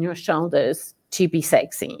boobs on your shoulders to be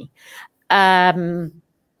sexy.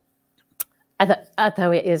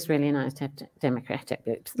 Although it is really nice to have democratic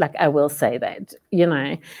boobs, like I will say that, you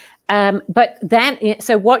know. But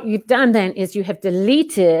so what you've done then is you have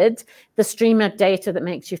deleted the stream of data that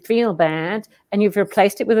makes you feel bad, and you've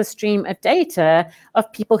replaced it with a stream of data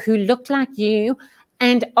of people who look like you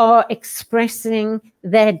and are expressing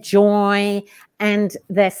their joy and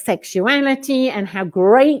their sexuality and how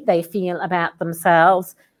great they feel about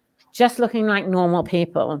themselves, just looking like normal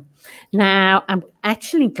people. Now, I'm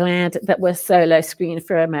actually glad that we're solo screen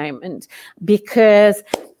for a moment, because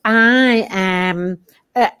I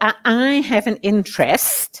have an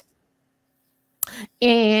interest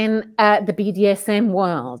in the BDSM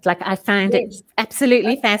world. Like, I find it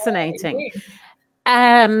absolutely fascinating.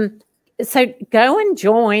 So go and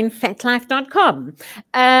join fetlife.com,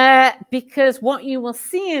 because what you will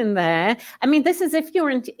see in there, I mean, this is if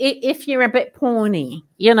you're a bit porny,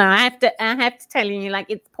 you know, I have to tell you, like,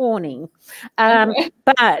 it's porny.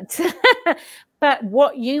 But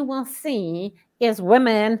what you will see is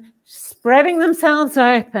women spreading themselves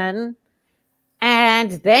open,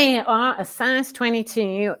 and they are a size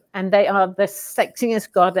 22, and they are the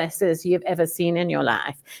sexiest goddesses you've ever seen in your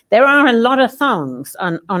life. There are a lot of thongs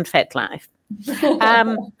on FetLife.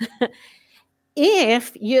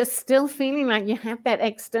 If you're still feeling like you have that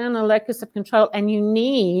external locus of control and you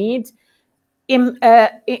need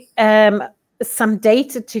some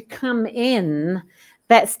data to come in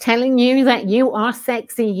that's telling you that you are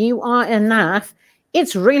sexy, you are enough,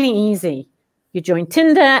 it's really easy. You join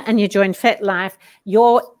Tinder and you join FetLife.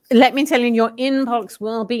 Let me tell you, your inbox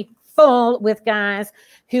will be full with guys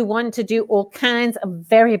who want to do all kinds of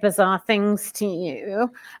very bizarre things to you.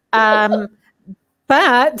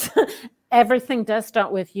 But everything does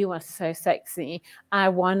start with, you are so sexy. I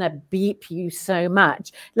want to beep you so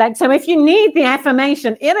much. Like, so if you need the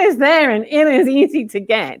affirmation, it is there and it is easy to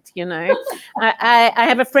get, you know. I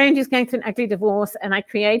have a friend who's going through an ugly divorce, and I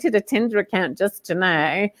created a Tinder account just to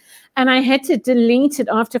know. And I had to delete it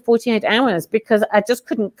after 48 hours because I just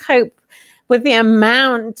couldn't cope with the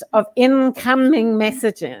amount of incoming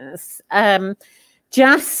messages.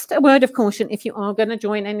 Just a word of caution, if you are going to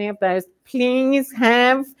join any of those, please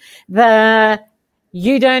have the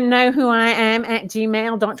you don't know who I am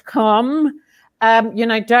 @gmail.com. You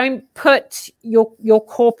know, don't put your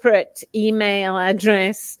corporate email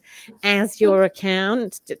address as your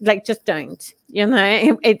account. Like, just don't, you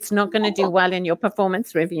know, it's not going to do well in your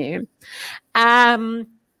performance review. So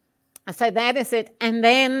that is it. And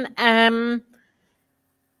then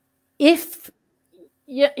if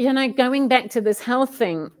you know, going back to this health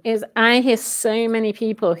thing, is I hear so many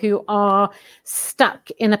people who are stuck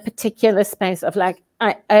in a particular space of, like,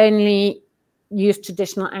 I only use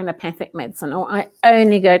traditional allopathic medicine, or I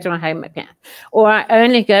only go to a homeopath, or I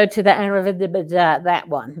only go to the Ayurveda, that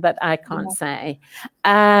one that I can't say.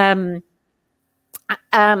 But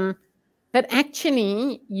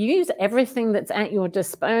actually use everything that's at your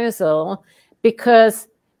disposal, because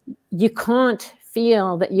you can't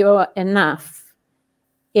feel that you're enough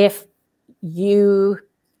if you,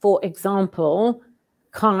 for example,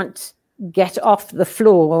 can't get off the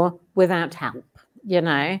floor without help. You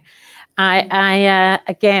know, I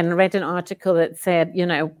again read an article that said, you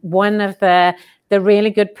know, one of the really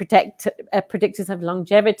good predictors of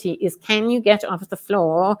longevity is, can you get off the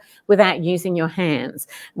floor without using your hands?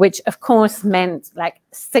 Which of course meant like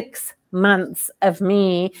 6 months of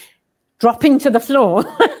me dropping to the floor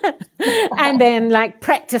and then like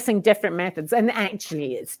practicing different methods. And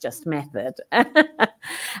actually it's just method.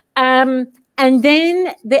 And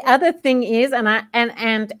then the other thing is, and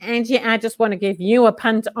Angie, I just want to give you a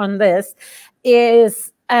punt on this,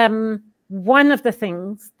 is one of the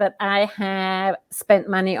things that I have spent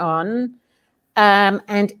money on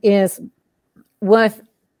and is worth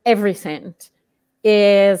every cent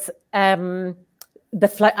is I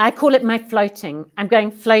call it my floating. I'm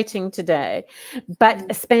going floating today,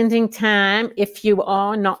 but spending time, if you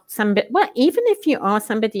are not somebody, well, even if you are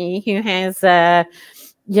somebody who has,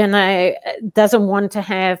 you know, doesn't want to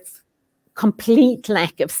have complete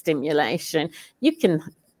lack of stimulation, you can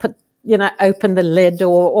put, you know, open the lid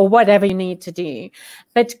or whatever you need to do.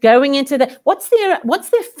 But going into what's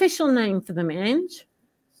the official name for them, Ange?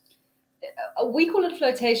 We call it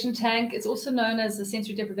flotation tank. It's also known as a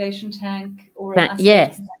sensory deprivation tank, or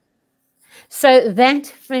yes. Tank. So that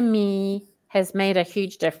for me has made a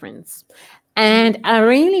huge difference. And I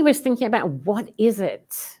really was thinking about, what is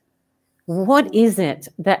it? What is it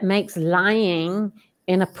that makes lying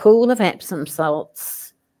in a pool of Epsom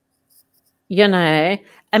salts, you know,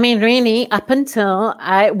 I mean, really, up until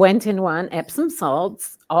I went in one, Epsom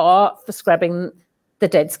salts are for scrubbing the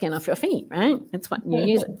dead skin off your feet, right? That's what you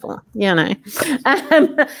use it for, you know.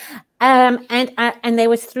 And there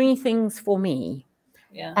was three things for me.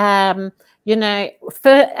 Yeah. You know,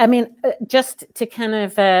 just to kind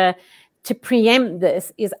of to preempt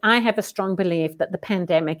this is I have a strong belief that the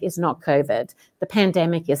pandemic is not COVID. The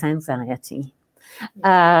pandemic is anxiety.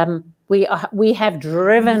 We have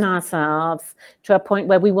driven ourselves to a point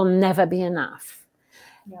where we will never be enough.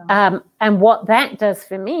 Yeah. And what that does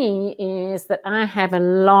for me is that I have a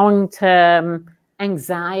long-term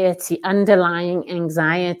anxiety, underlying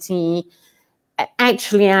anxiety.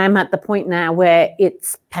 Actually, I'm at the point now where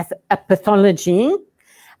it's a pathology.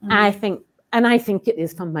 I think it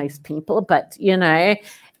is for most people, but you know,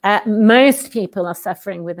 most people are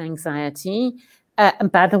suffering with anxiety.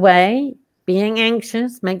 And by the way, being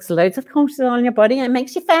anxious makes loads of cortisol in your body and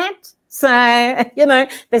makes you fat. So, you know,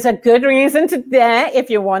 there's a good reason to that if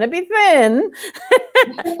you want to be thin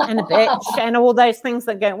and a bitch and all those things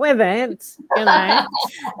that go with it, you know.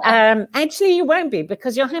 Actually, you won't be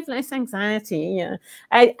because you'll have less anxiety. Yeah.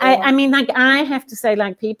 I mean, like, I have to say,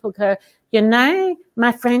 like, people go, you know,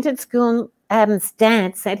 my friend at school,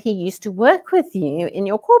 dad said he used to work with you in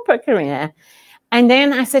your corporate career. And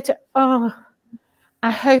then I said to,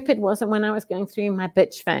 I hope it wasn't when I was going through my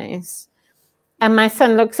bitch phase. And my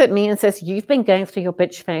son looks at me and says, you've been going through your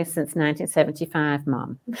bitch phase since 1975,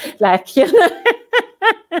 Mom. Like, you know,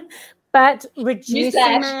 but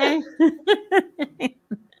reducing my...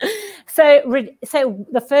 So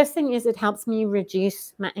the first thing is it helps me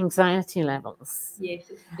reduce my anxiety levels. Yes,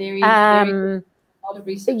 it's very, very a lot of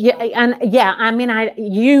research. Yeah, and yeah, I mean,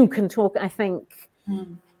 you can talk, I think,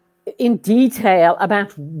 in detail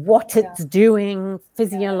about what it's doing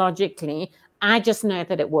physiologically. I just know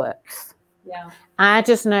that it works. Yeah. I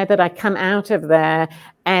just know that I come out of there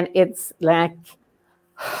and it's like,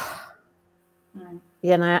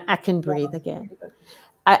 you know, I can breathe again.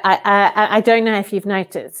 I don't know if you've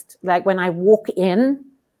noticed, like when I walk in,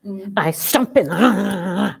 I stomp in.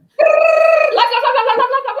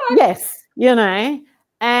 Yes, you know,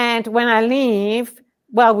 and when I leave,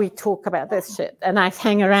 well, we talk about this shit and I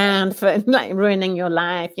hang around for like ruining your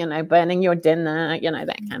life, you know, burning your dinner, you know,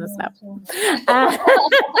 that kind of stuff.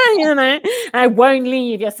 You know, I won't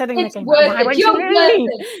leave. You're sitting there going, why won't you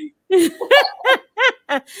leave?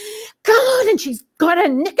 God, and she's got her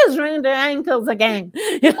knickers around her ankles again.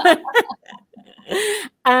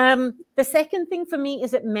 The second thing for me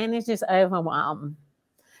is it manages overwhelm.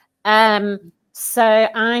 So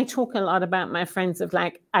I talk a lot about my friends of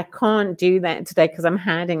like, I can't do that today because I'm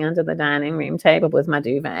hiding under the dining room table with my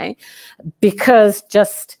duvet, because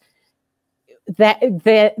just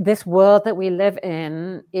this world that we live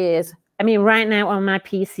in is, I mean, right now on my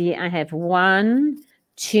PC, I have 1,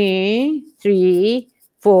 2, 3,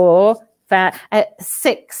 4, 5,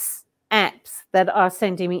 6 apps that are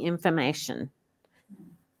sending me information.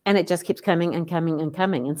 And it just keeps coming and coming and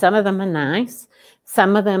coming. And some of them are nice.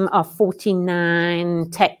 Some of them are 49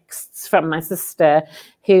 texts from my sister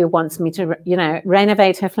who wants me to, you know,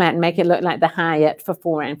 renovate her flat and make it look like the Hyatt for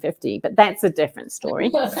 $450. But that's a different story.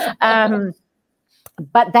 But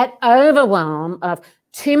that overwhelm of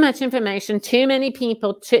too much information, too many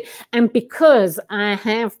people, and because I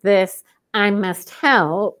have this, I must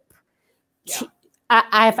help.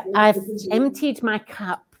 I've emptied my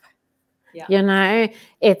cup. Yeah. You know,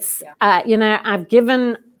 it's, you know, I've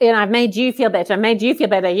given, you know, I've made you feel better. I've made you feel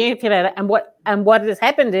better. You feel better. And what has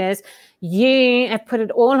happened is you have put it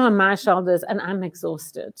all on my shoulders and I'm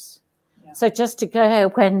exhausted. Yeah. So just to go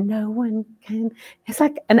where no one can, it's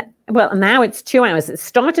like, well, now it's 2 hours. It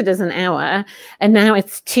started as an hour and now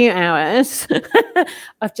it's 2 hours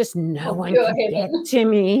of just no one can get to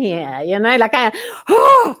me here. You know, like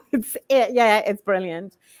it's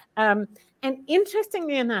brilliant. And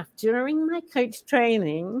interestingly enough, during my coach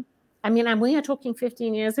training, I mean, and we are talking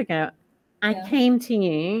 15 years ago, I came to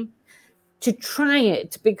you to try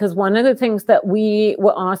it because one of the things that we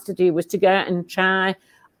were asked to do was to go and try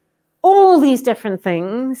all these different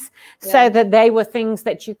things so that they were things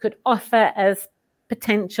that you could offer as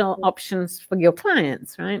potential options for your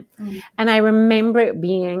clients, right? And I remember it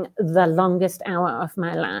being the longest hour of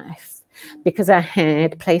my life, because I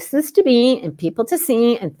had places to be and people to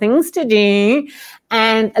see and things to do,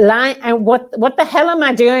 and what the hell am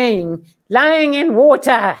I doing? Lying in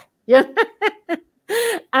water. Yeah.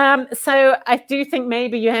 So I do think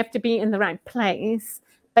maybe you have to be in the right place,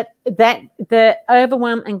 but that the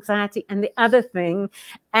overwhelm, anxiety, and the other thing,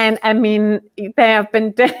 and I mean, there have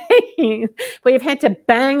been days where you've had to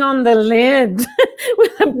bang on the lid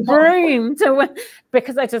with a broom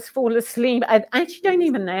because I just fall asleep. I actually don't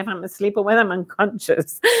even know if I'm asleep or whether I'm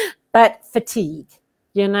unconscious, but fatigue.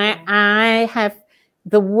 You know, I have,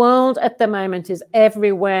 the world at the moment is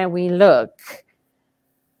everywhere we look.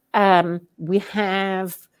 we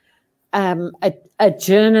have a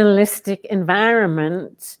journalistic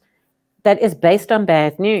environment that is based on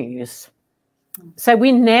bad news. So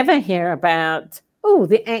we never hear about, oh,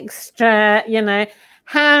 the extra,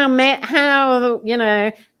 how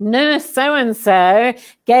nurse so-and-so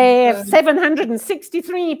gave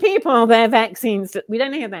 763 people their vaccines. We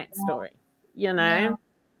don't hear that story, Yeah.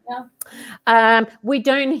 We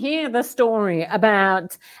don't hear the story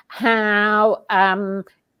about how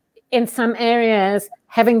in some areas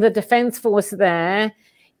having the Defence Force there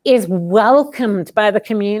is welcomed by the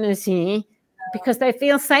community because they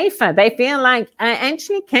feel safer. They feel like I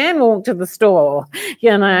actually can walk to the store,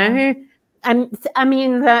 And I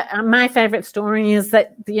mean, my favorite story is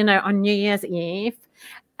that, on New Year's Eve,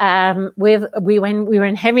 we were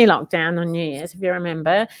in heavy lockdown on New Year's, if you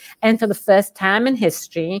remember, and for the first time in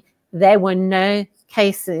history, there were no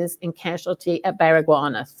cases in casualty at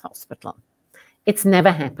Baragwanath Hospital. It's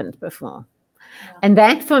never happened before. Yeah. And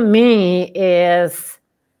that for me is,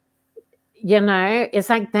 it's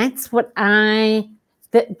like that's what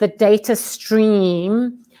the data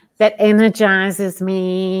stream that energizes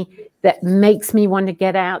me, that makes me want to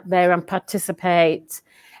get out there and participate.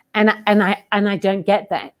 And I don't get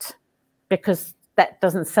that because that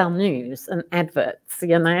doesn't sell news and adverts,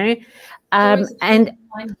 and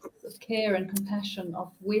of care and compassion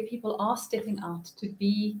of where people are stepping out to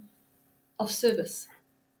be of service.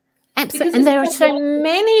 Absolutely. And there are so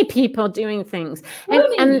many people doing things.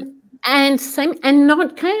 And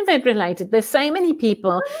not COVID related. There's so many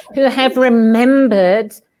people who have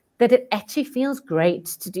remembered that it actually feels great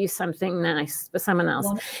to do something nice for someone else.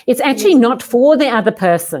 It's actually not for the other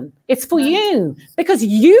person. It's for you because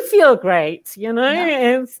you feel great,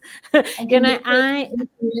 It's,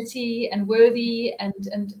 community and worthy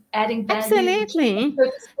and adding value. Absolutely.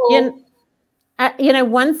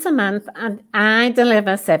 Once a month, I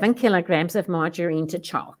deliver 7 kilograms of margarine to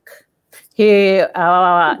Chalk. Who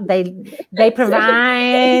they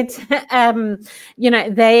provide,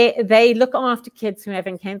 they look after kids who are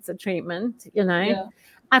having cancer treatment,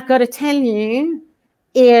 I've got to tell you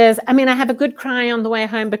I have a good cry on the way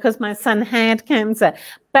home because my son had cancer,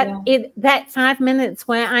 but that 5 minutes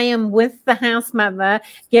where I am with the house mother,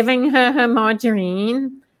 giving her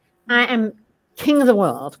margarine, I am king of the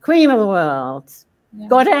world, queen of the world,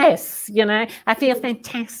 goddess, I feel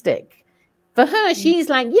fantastic. For her, she's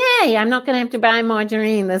like, yay, I'm not going to have to buy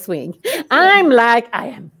margarine this week. I'm like, I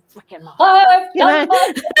am freaking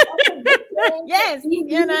yes,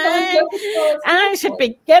 I should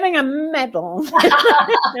be getting a medal.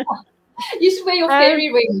 You should wear your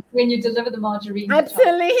fairy ring when you deliver the margarine.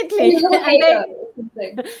 Absolutely.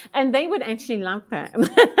 And they would actually love that.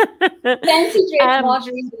 Fancy dress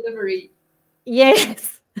margarine delivery.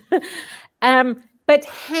 Yes. But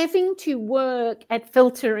having to work at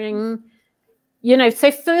filtering,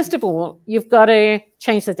 so first of all, you've got to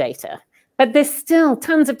change the data, but there's still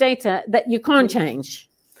tons of data that you can't change.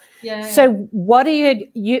 So what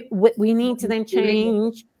we need to then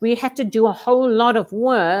change, we have to do a whole lot of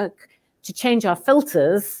work to change our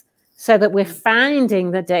filters so that we're finding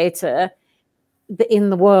the data in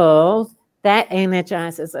the world that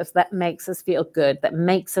energizes us, that makes us feel good, that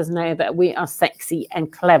makes us know that we are sexy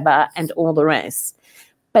and clever and all the rest.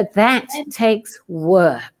 But that takes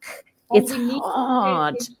work. It's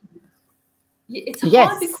hard. It's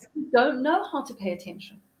hard because we don't know how to pay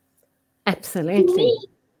attention. Absolutely. To me,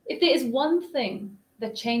 if there is one thing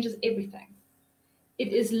that changes everything,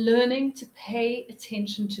 it is learning to pay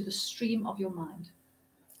attention to the stream of your mind.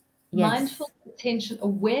 Mindful attention,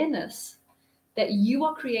 awareness that you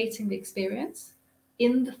are creating the experience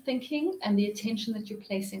in the thinking and the attention that you're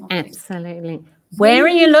placing on Absolutely. Things. Where are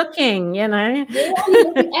you looking, Where are you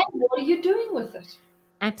looking and what are you doing with it?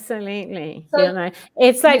 Absolutely. So,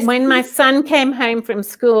 it's like when my son came home from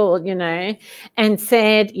school, and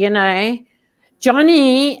said,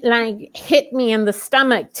 Johnny hit me in the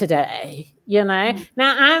stomach today, Now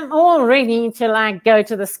I'm all ready to go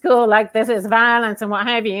to the school, this is violence and what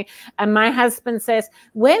have you. And my husband says,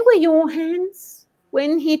 where were your hands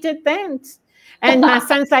when he did that? And my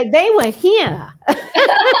son's like, they were here.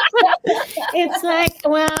 It's like,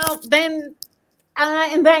 well, then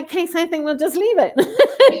in that case, I think we'll just leave it.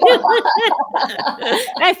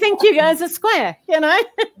 I think you guys are square,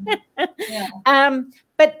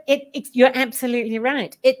 But you're absolutely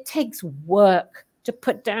right. It takes work to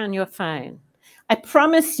put down your phone. I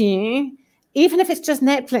promise you, even if it's just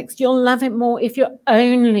Netflix, you'll love it more if you're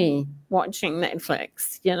only watching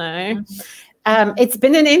Netflix, It's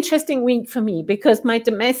been an interesting week for me because my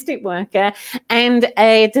domestic worker and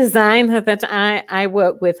a designer that I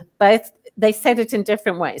work with, both, they said it in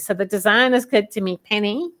different ways. So the designer said to me,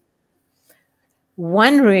 Penny,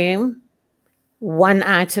 one room, one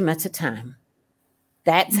item at a time.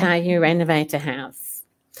 That's how you renovate a house.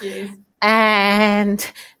 Yes.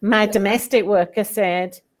 And my domestic worker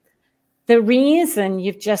said, the reason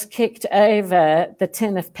you've just kicked over the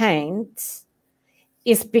tin of paint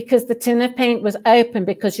is because the tin of paint was open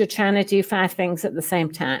because you're trying to do 5 things at the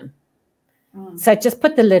same time. So just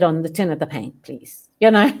put the lid on the tin of the paint, please.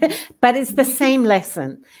 But it's the same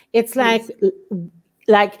lesson. It's like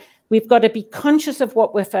we've got to be conscious of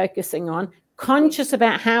what we're focusing on, conscious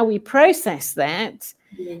about how we process that,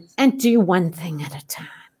 and do one thing at a time.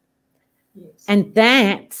 And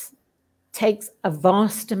that takes a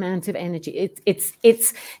vast amount of energy.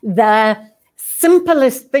 It's the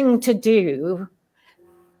simplest thing to do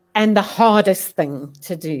and the hardest thing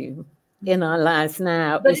to do in our lives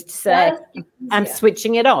now, is to say, I'm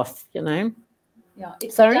switching it off, Yeah.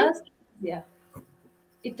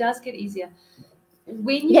 It does get easier.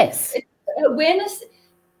 When awareness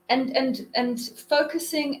and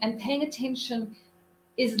focusing and paying attention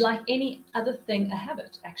is like any other thing, a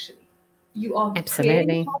habit, actually. You are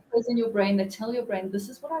creating pathways in your brain that tell your brain, this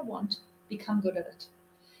is what I want, become good at it.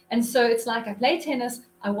 And so it's like, I play tennis,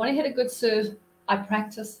 I want to hit a good serve, I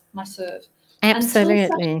practice my serve. Absolutely.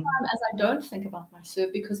 Until such time as I don't think about my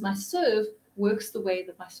serve, because my serve works the way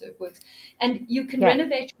that my serve works. And you can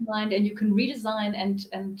renovate your mind, and you can redesign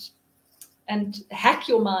and hack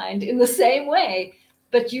your mind in the same way,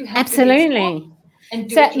 but you have to and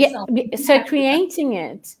do it yourself. So creating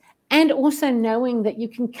it, and also knowing that you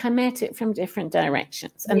can come at it from different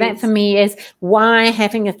directions. And that for me is why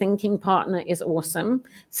having a thinking partner is awesome.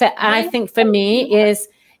 So I think for me is,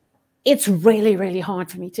 it's really, really hard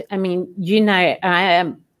for me to, it's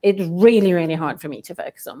really, really hard for me to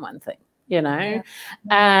focus on one thing,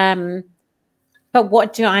 But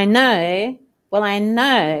what do I know? Well, I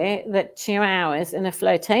know that 2 hours in a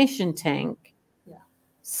flotation tank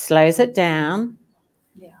slows it down,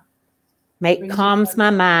 calms my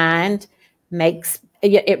mind,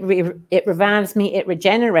 it revives me, it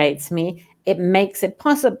regenerates me, it makes it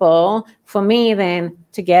possible for me then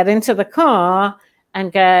to get into the car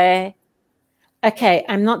and go, okay,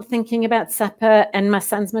 I'm not thinking about supper and my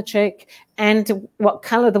son's matric and what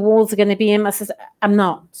color the walls are going to be in my sister. I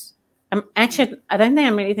don't think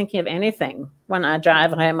I'm really thinking of anything when I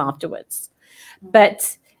drive home afterwards.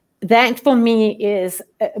 But that for me is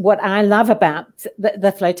what I love about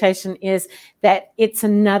the flotation, is that it's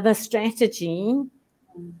another strategy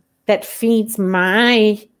that feeds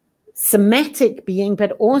my somatic being,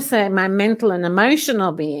 but also my mental and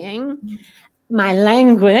emotional being, my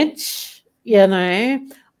language,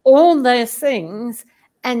 all those things.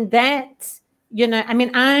 And that,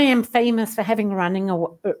 I am famous for having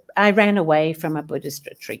I ran away from a Buddhist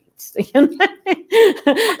retreat.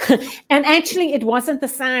 And actually it wasn't the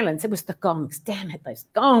silence, it was the gongs. Damn it, those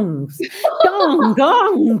gongs. Gong,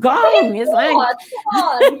 gong, gong. It's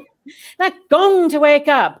like gong to wake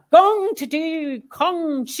up, gong to do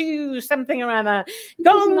Kong Shu something or other,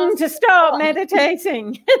 gong to start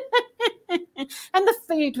meditating. And the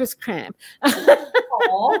food was crap.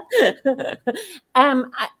 I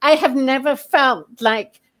have never felt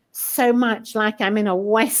like so much like I'm in a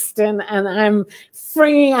Western and I'm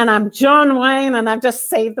free and I'm John Wayne and I've just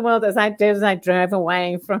saved the world as I did as I drove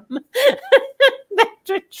away from that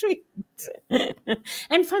retreat.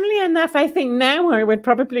 And funnily enough, I think now I would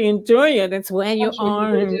probably enjoy it. It's where you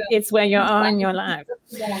are. It's where you are in your life.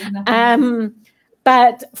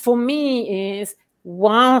 But for me is,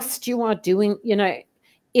 whilst you are doing,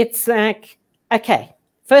 it's like, okay,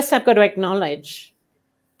 first I've got to acknowledge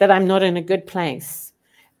that I'm not in a good place.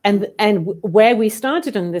 And where we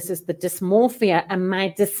started on this is the dysmorphia and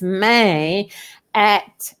my dismay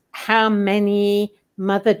at how many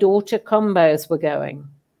mother-daughter combos were going,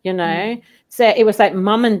 So it was like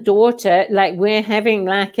mom and daughter, like we're having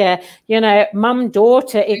like a,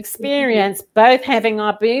 mom-daughter experience, both having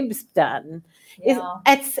our boobs done.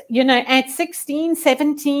 At 16,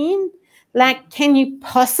 17, like, can you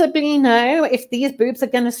possibly know if these boobs are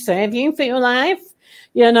going to serve you for your life?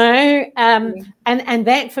 And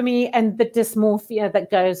that for me, and the dysmorphia that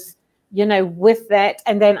goes, with that.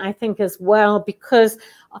 And then I think as well, because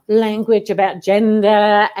of language about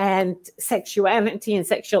gender and sexuality and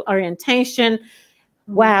sexual orientation,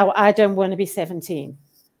 wow, I don't want to be 17. No.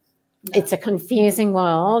 It's a confusing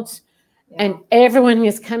world. Yeah. And everyone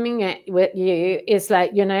who's coming at with you is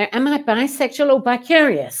like, am I bisexual or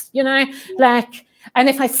bi-curious? And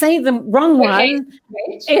if I say the wrong one,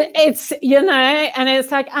 it's, and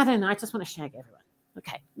it's like, I don't know, I just want to shag everyone.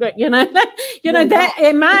 Okay, but that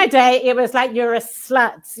in my day it was like you're a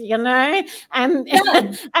slut, and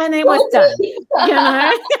and it was done, You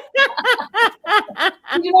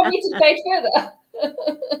do not need to debate further.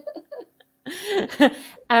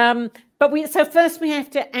 So first we have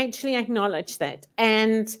to actually acknowledge that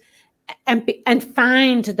and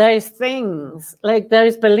find those things, like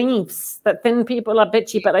those beliefs that thin people are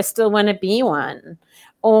bitchy, but I still want to be one,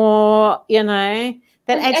 or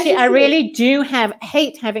that actually I really do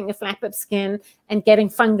hate having a flap of skin and getting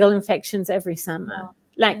fungal infections every summer.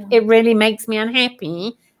 It really makes me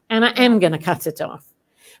unhappy, and I am going to cut it off.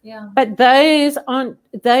 Yeah. But those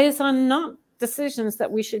are not decisions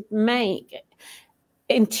that we should make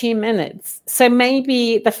in 2 minutes. So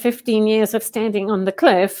maybe the 15 years of standing on the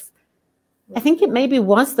cliff, I think it maybe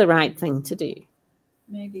was the right thing to do.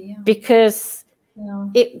 Maybe, yeah. Because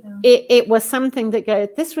it was something that goes,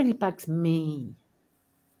 this really bugs me.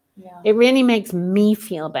 Yeah. It really makes me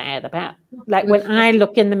feel bad about, like, when I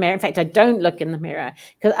look in the mirror. In fact, I don't look in the mirror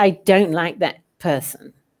because I don't like that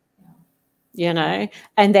person.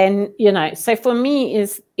 And then, so for me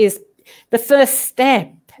is the first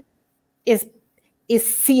step is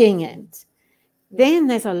seeing it. Then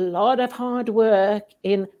there's a lot of hard work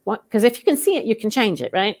in what, because if you can see it, you can change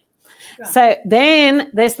it, right? Right. So then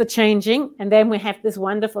there's the changing, and then we have this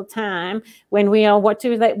wonderful time when we are, what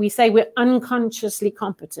do we say? We're unconsciously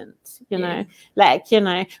competent,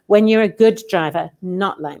 when you're a good driver,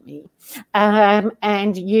 not like me,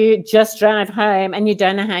 and you just drive home and you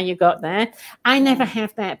don't know how you got there. I never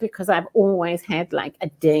have that because I've always had like a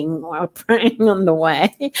ding or a prang on the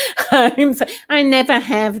way home. So I never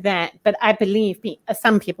have that, but I believe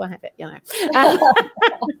some people have it,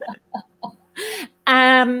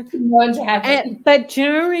 But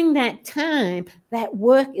during that time, that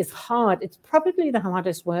work is hard. It's probably the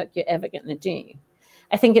hardest work you're ever going to do.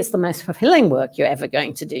 I think it's the most fulfilling work you're ever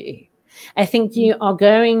going to do. I think you are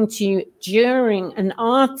going to, during and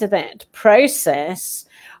after that process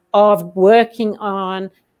of working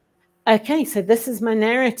on, okay, so this is my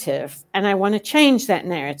narrative, and I want to change that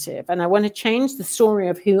narrative, and I want to change the story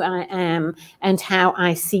of who I am and how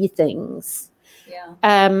I see things.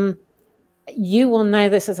 Yeah. You will know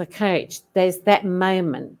this as a coach. There's that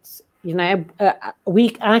moment, I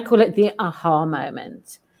call it the aha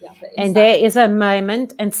moment. Yeah, and there is a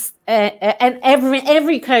moment, and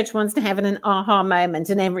every coach wants to have an aha moment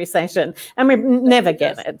in every session, and we never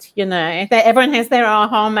get it. Everyone has their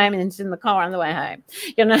aha moment in the car on the way home.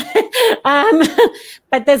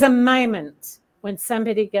 But there's a moment when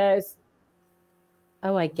somebody goes,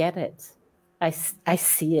 "Oh, I get it. I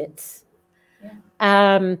see it."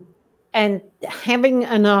 Yeah. And having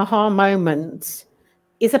an aha moment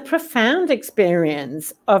is a profound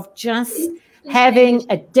experience of just having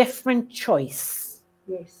a different choice.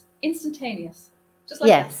 Yes, instantaneous. Just like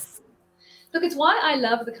that. Look, it's why I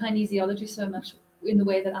love the kinesiology so much in the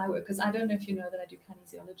way that I work, because I don't know if you know that I do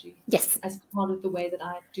kinesiology. Yes. As part of the way that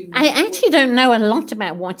I do. I actually don't know a lot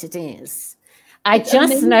about what it is. It's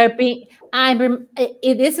just know it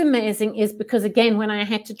is amazing is because, again, when I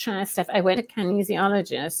had to try stuff, I went to a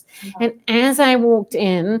kinesiologist, and as I walked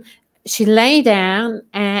in, she lay down,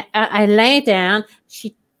 I lay down,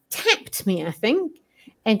 she tapped me, I think,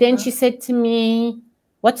 and then she said to me,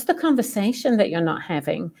 "What's the conversation that you're not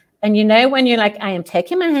having?" And when you're like, "I am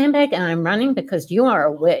taking my handbag and I'm running because you are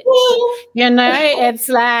a witch." It's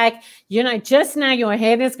like, just now your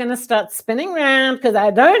head is going to start spinning around because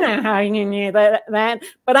I don't know how you knew that,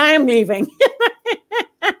 but I am leaving.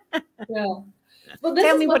 Yeah. Well,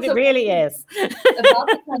 tell me what it really is. About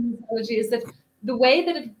the kinesiology is that the way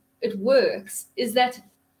that it works is that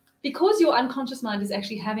because your unconscious mind is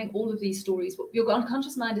actually having all of these stories, your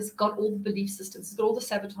unconscious mind has got all the belief systems, it's got all the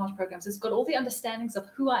sabotage programs, it's got all the understandings of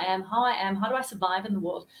who I am, how do I survive in the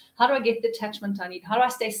world, how do I get the attachment I need, how do I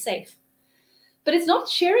stay safe? But it's not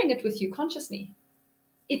sharing it with you consciously.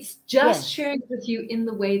 It's just sharing it with you in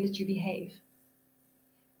the way that you behave.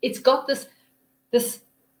 It's got this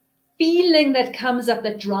feeling that comes up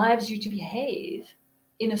that drives you to behave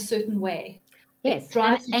in a certain way. Yes,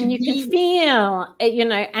 and you can feel,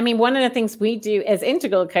 one of the things we do as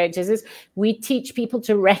integral coaches is we teach people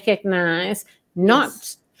to recognize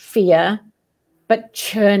not fear, but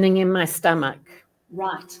churning in my stomach.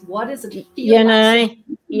 Right. What does it feel like?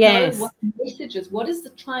 Yes. What messages? What is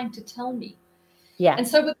it trying to tell me? Yeah. And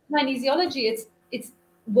so with kinesiology, it's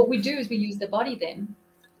what we do is we use the body then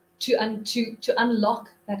to unlock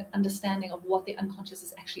that understanding of what the unconscious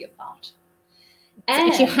is actually about.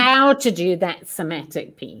 And actually how to do that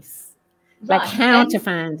somatic piece, like how to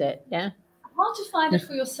find it, how to find it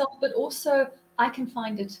for yourself, but also I can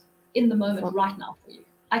find it in the moment right now for you.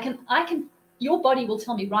 I can your body will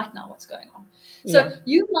tell me right now what's going on. So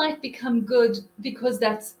you might become good because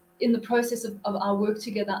that's in the process of our work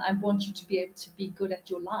together. I want you to be able to be good at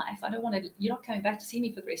your life. I don't want to, you're not coming back to see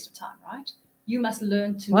me for the rest of time, right? You must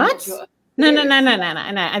learn to what? Your own. No.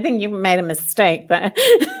 I think you made a mistake, but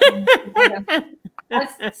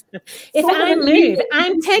if I move,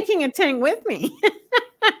 I'm taking a tank with me.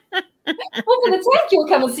 Well, for the tank, you'll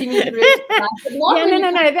come and see me for the rest of the time.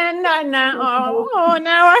 But not no. Oh,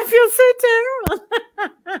 no, I feel so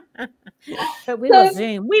terrible. But we will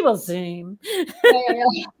Zoom. We will Zoom.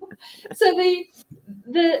 So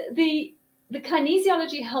the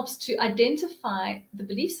kinesiology helps to identify the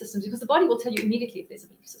belief systems, because the body will tell you immediately if there's a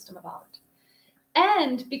belief system about it.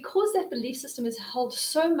 And because that belief system is held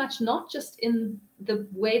so much, not just in the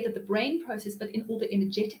way that the brain processes, but in all the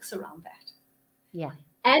energetics around that. Yeah.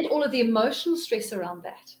 And all of the emotional stress around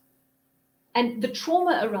that. And the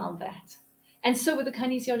trauma around that. And so with the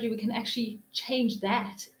kinesiology, we can actually change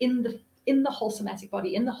that in the whole somatic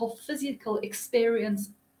body, in the whole physical experience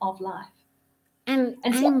of life. And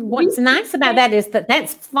so what's nice about that is that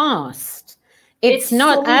that's fast. It's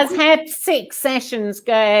not us had 6 sessions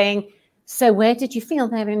going, so where did you feel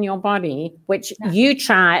that in your body? Which you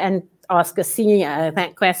try and ask a CEO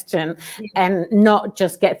that question and not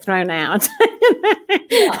just get thrown out.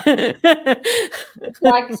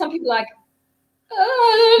 Like some people like,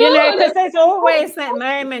 because there's always that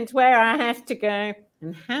moment where I have to go,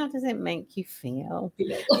 and how does it make you feel?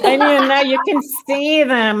 And you can see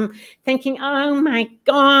them thinking, oh my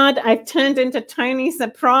God, I've turned into Tony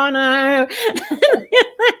Soprano.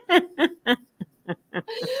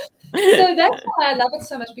 So that's why I love it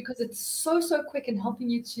so much, because it's so quick in helping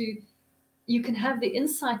you to, you can have the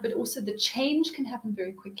insight, but also the change can happen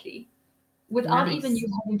very quickly without even you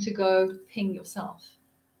having to go ping yourself.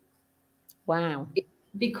 Wow.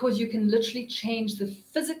 Because you can literally change the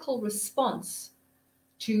physical response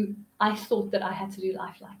to, I thought that I had to do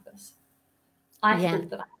life like this. I thought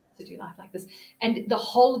that I had to do life like this. And the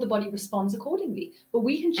whole of the body responds accordingly. But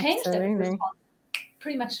we can change that response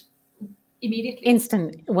pretty much immediately.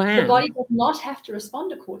 Instant. Wow. The body does not have to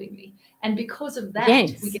respond accordingly. And because of that,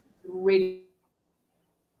 we get really...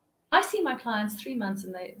 I see my clients 3 months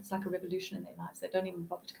and it's like a revolution in their lives. They don't even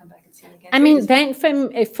bother to come back and see me again. I mean,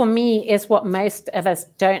 that for me is what most of us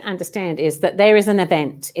don't understand, is that there is an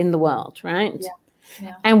event in the world, right? Yeah.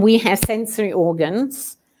 Yeah. And we have sensory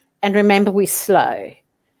organs, and remember, we're slow.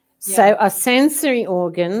 So our sensory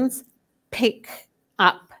organs pick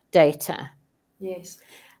up data. Yes.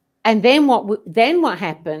 And then what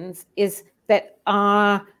happens is that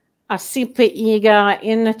our super ego,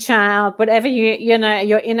 inner child, whatever your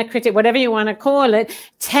inner critic, whatever you want to call it,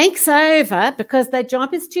 takes over, because their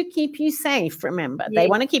job is to keep you safe. Remember, they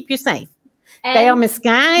want to keep you safe. And they are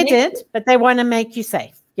misguided, but they want to make you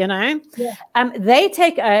safe. They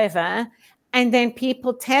take over, and then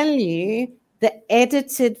people tell you the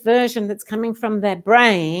edited version that's coming from their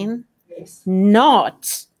brain,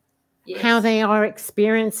 not how they are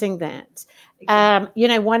experiencing that.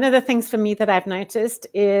 Exactly. One of the things for me that I've noticed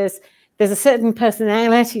is there's a certain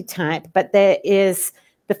personality type, but there is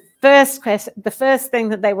the first thing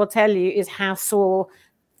that they will tell you is how sore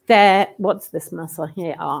what's this muscle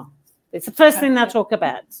here are. It's the first thing they'll talk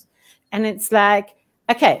about. And it's like,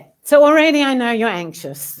 okay, so already I know you're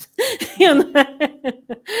anxious.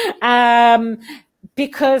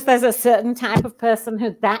 Because there's a certain type of person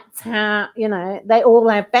who that's how, they all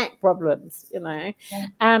have back problems,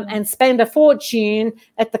 and spend a fortune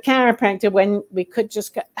at the chiropractor when we could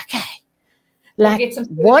just go, okay, like,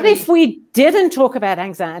 what if we didn't talk about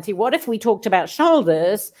anxiety? What if we talked about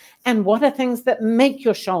shoulders, and what are things that make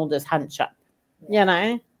your shoulders hunch up,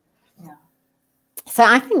 Yeah. So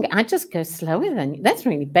I think I just go slower than you. That's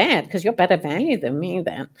really bad, because you're better value than me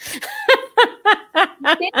then.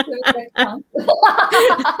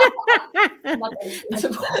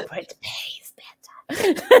 Corporate pays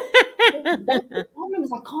better. The problem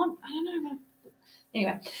is I don't know.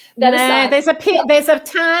 Anyway, there's a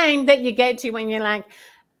time that you get to when you're like,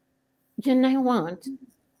 you know what?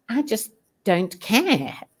 I just don't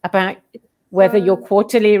care about whether your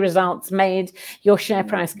quarterly results made your share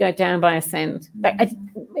price go down by a cent.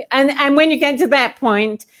 And when you get to that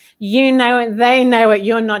point, they know it,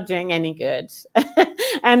 you're not doing any good.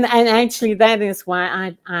 and actually that is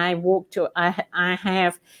why I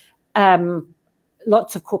have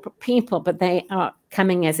lots of corporate people, but they are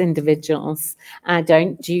coming as individuals. I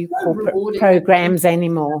don't do corporate programs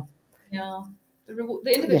anymore. Yeah,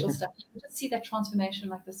 the individual stuff, you can just see that transformation,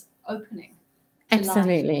 like this opening.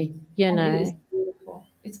 Absolutely, It's beautiful.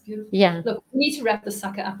 It's beautiful. Yeah. Look, we need to wrap this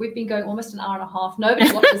sucker up. We've been going almost an hour and a half.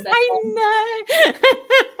 Nobody watches that. I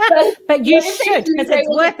know. But you should, because it's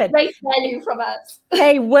worth it. Great value from us.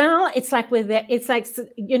 They will. It's like it's like,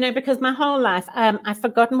 you know, because my whole life, I've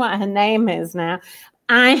forgotten what her name is now.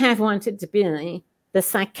 I have wanted to be the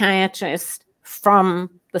psychiatrist from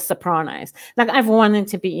The Sopranos. Like, I've wanted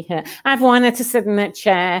to be here. I've wanted to sit in that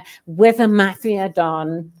chair with a mafia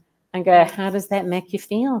don and go, how does that make you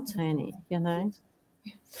feel, Tony? You know?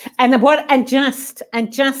 And just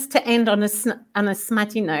to end on a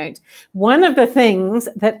smutty note, one of the things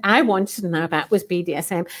that I wanted to know about was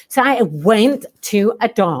BDSM. So I went to a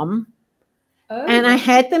dom, and I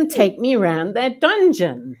had them take me around their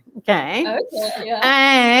dungeon. Okay. Okay. Yeah.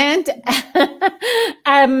 And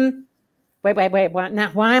wait.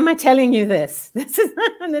 Now, why am I telling you this? This is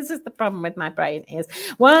the problem with my brain. Is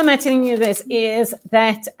why am I telling you this? Is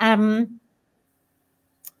that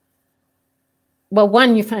well,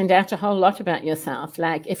 one, you find out a whole lot about yourself.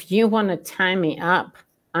 Like, if you want to tie me up,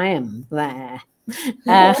 I am there.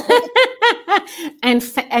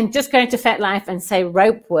 And just go to Fat Life and say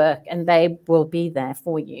rope work, and they will be there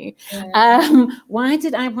for you. Yeah. Why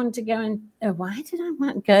did I want to go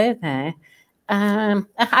there?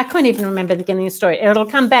 I can't even remember the beginning of the story. It'll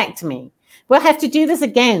come back to me. We'll have to do this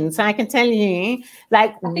again so I can tell you,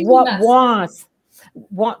 like,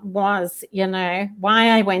 what was, you know,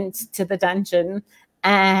 why I went to the dungeon,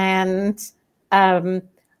 and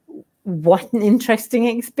what an interesting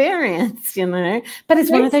experience, you know. But it's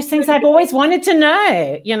one of those things I've always wanted to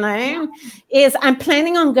know, you know, is I'm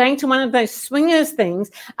planning on going to one of those swingers things.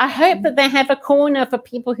 I hope that they have a corner for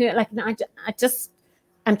people who are like, no, I'm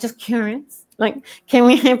just curious. Like, can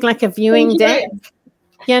we have like a viewing deck?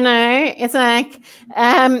 You know, it's like,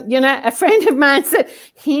 you know, a friend of mine said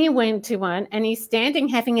he went to one and he's standing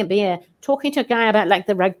having a beer, talking to a guy about like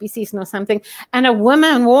the rugby season or something. And a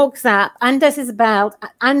woman walks up, undoes his belt,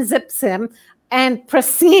 unzips him, and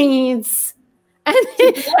proceeds. And he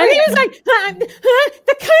was like,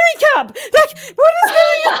 the curry cup. Like, what is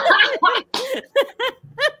going on?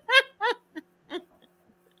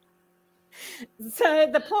 So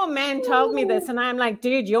the poor man told me this, and I'm like,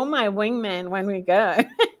 dude, you're my wingman when we go.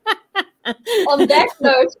 On that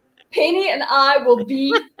note, Penny and I will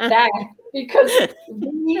be back because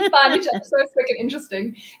we find each other so freaking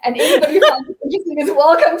interesting. And anybody who finds it interesting is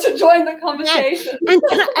welcome to join the conversation.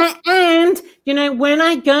 And you know, when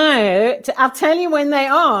I go, I'll tell you when they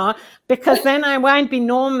are, because then I won't be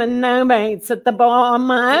Norman No Mates at the bar on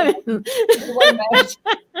my own.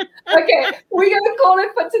 Okay, we're going to call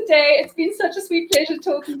it for today. It's been such a sweet pleasure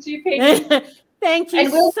talking to you, Penny. Thank you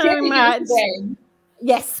so much.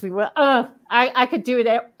 Yes, we will. Oh, I could do it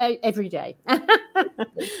every day.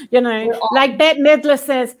 You know, like Bette Midler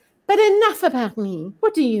says, but enough about me.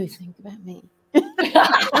 What do you think about me? So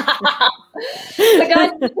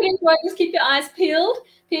guys, just keep your eyes peeled.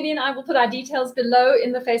 Penny and I will put our details below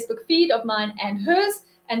in the Facebook feed of mine and hers.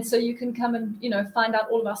 And so you can come and, you know, find out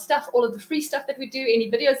all of our stuff, all of the free stuff that we do, any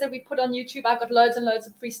videos that we put on YouTube. I've got loads and loads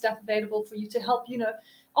of free stuff available for you to help, you know,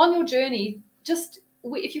 on your journey. Just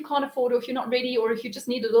if you can't afford, or if you're not ready, or if you just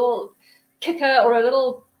need a little kicker or a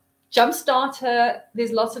little jump starter,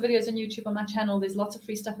 there's lots of videos on YouTube on my channel. There's lots of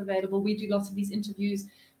free stuff available. We do lots of these interviews.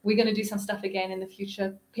 We're going to do some stuff again in the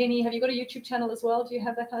future. Penny, have you got a YouTube channel as well? Do you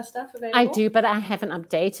have that kind of stuff available? I do, but I haven't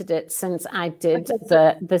updated it since I did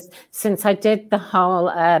since I did the whole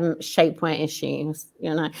shapewear issues.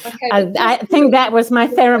 You know, okay, I think that was my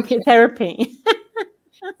therapy.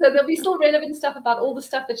 So there'll be still relevant stuff about all the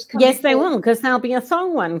stuff that's coming. Yes, they will, because there'll be a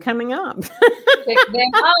thong one coming up. We're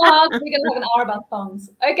going to have an hour about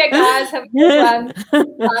thongs. Okay, guys, have a good one.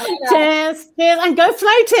 Cheers, and go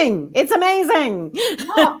floating. It's amazing.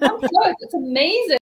 Oh, it's amazing.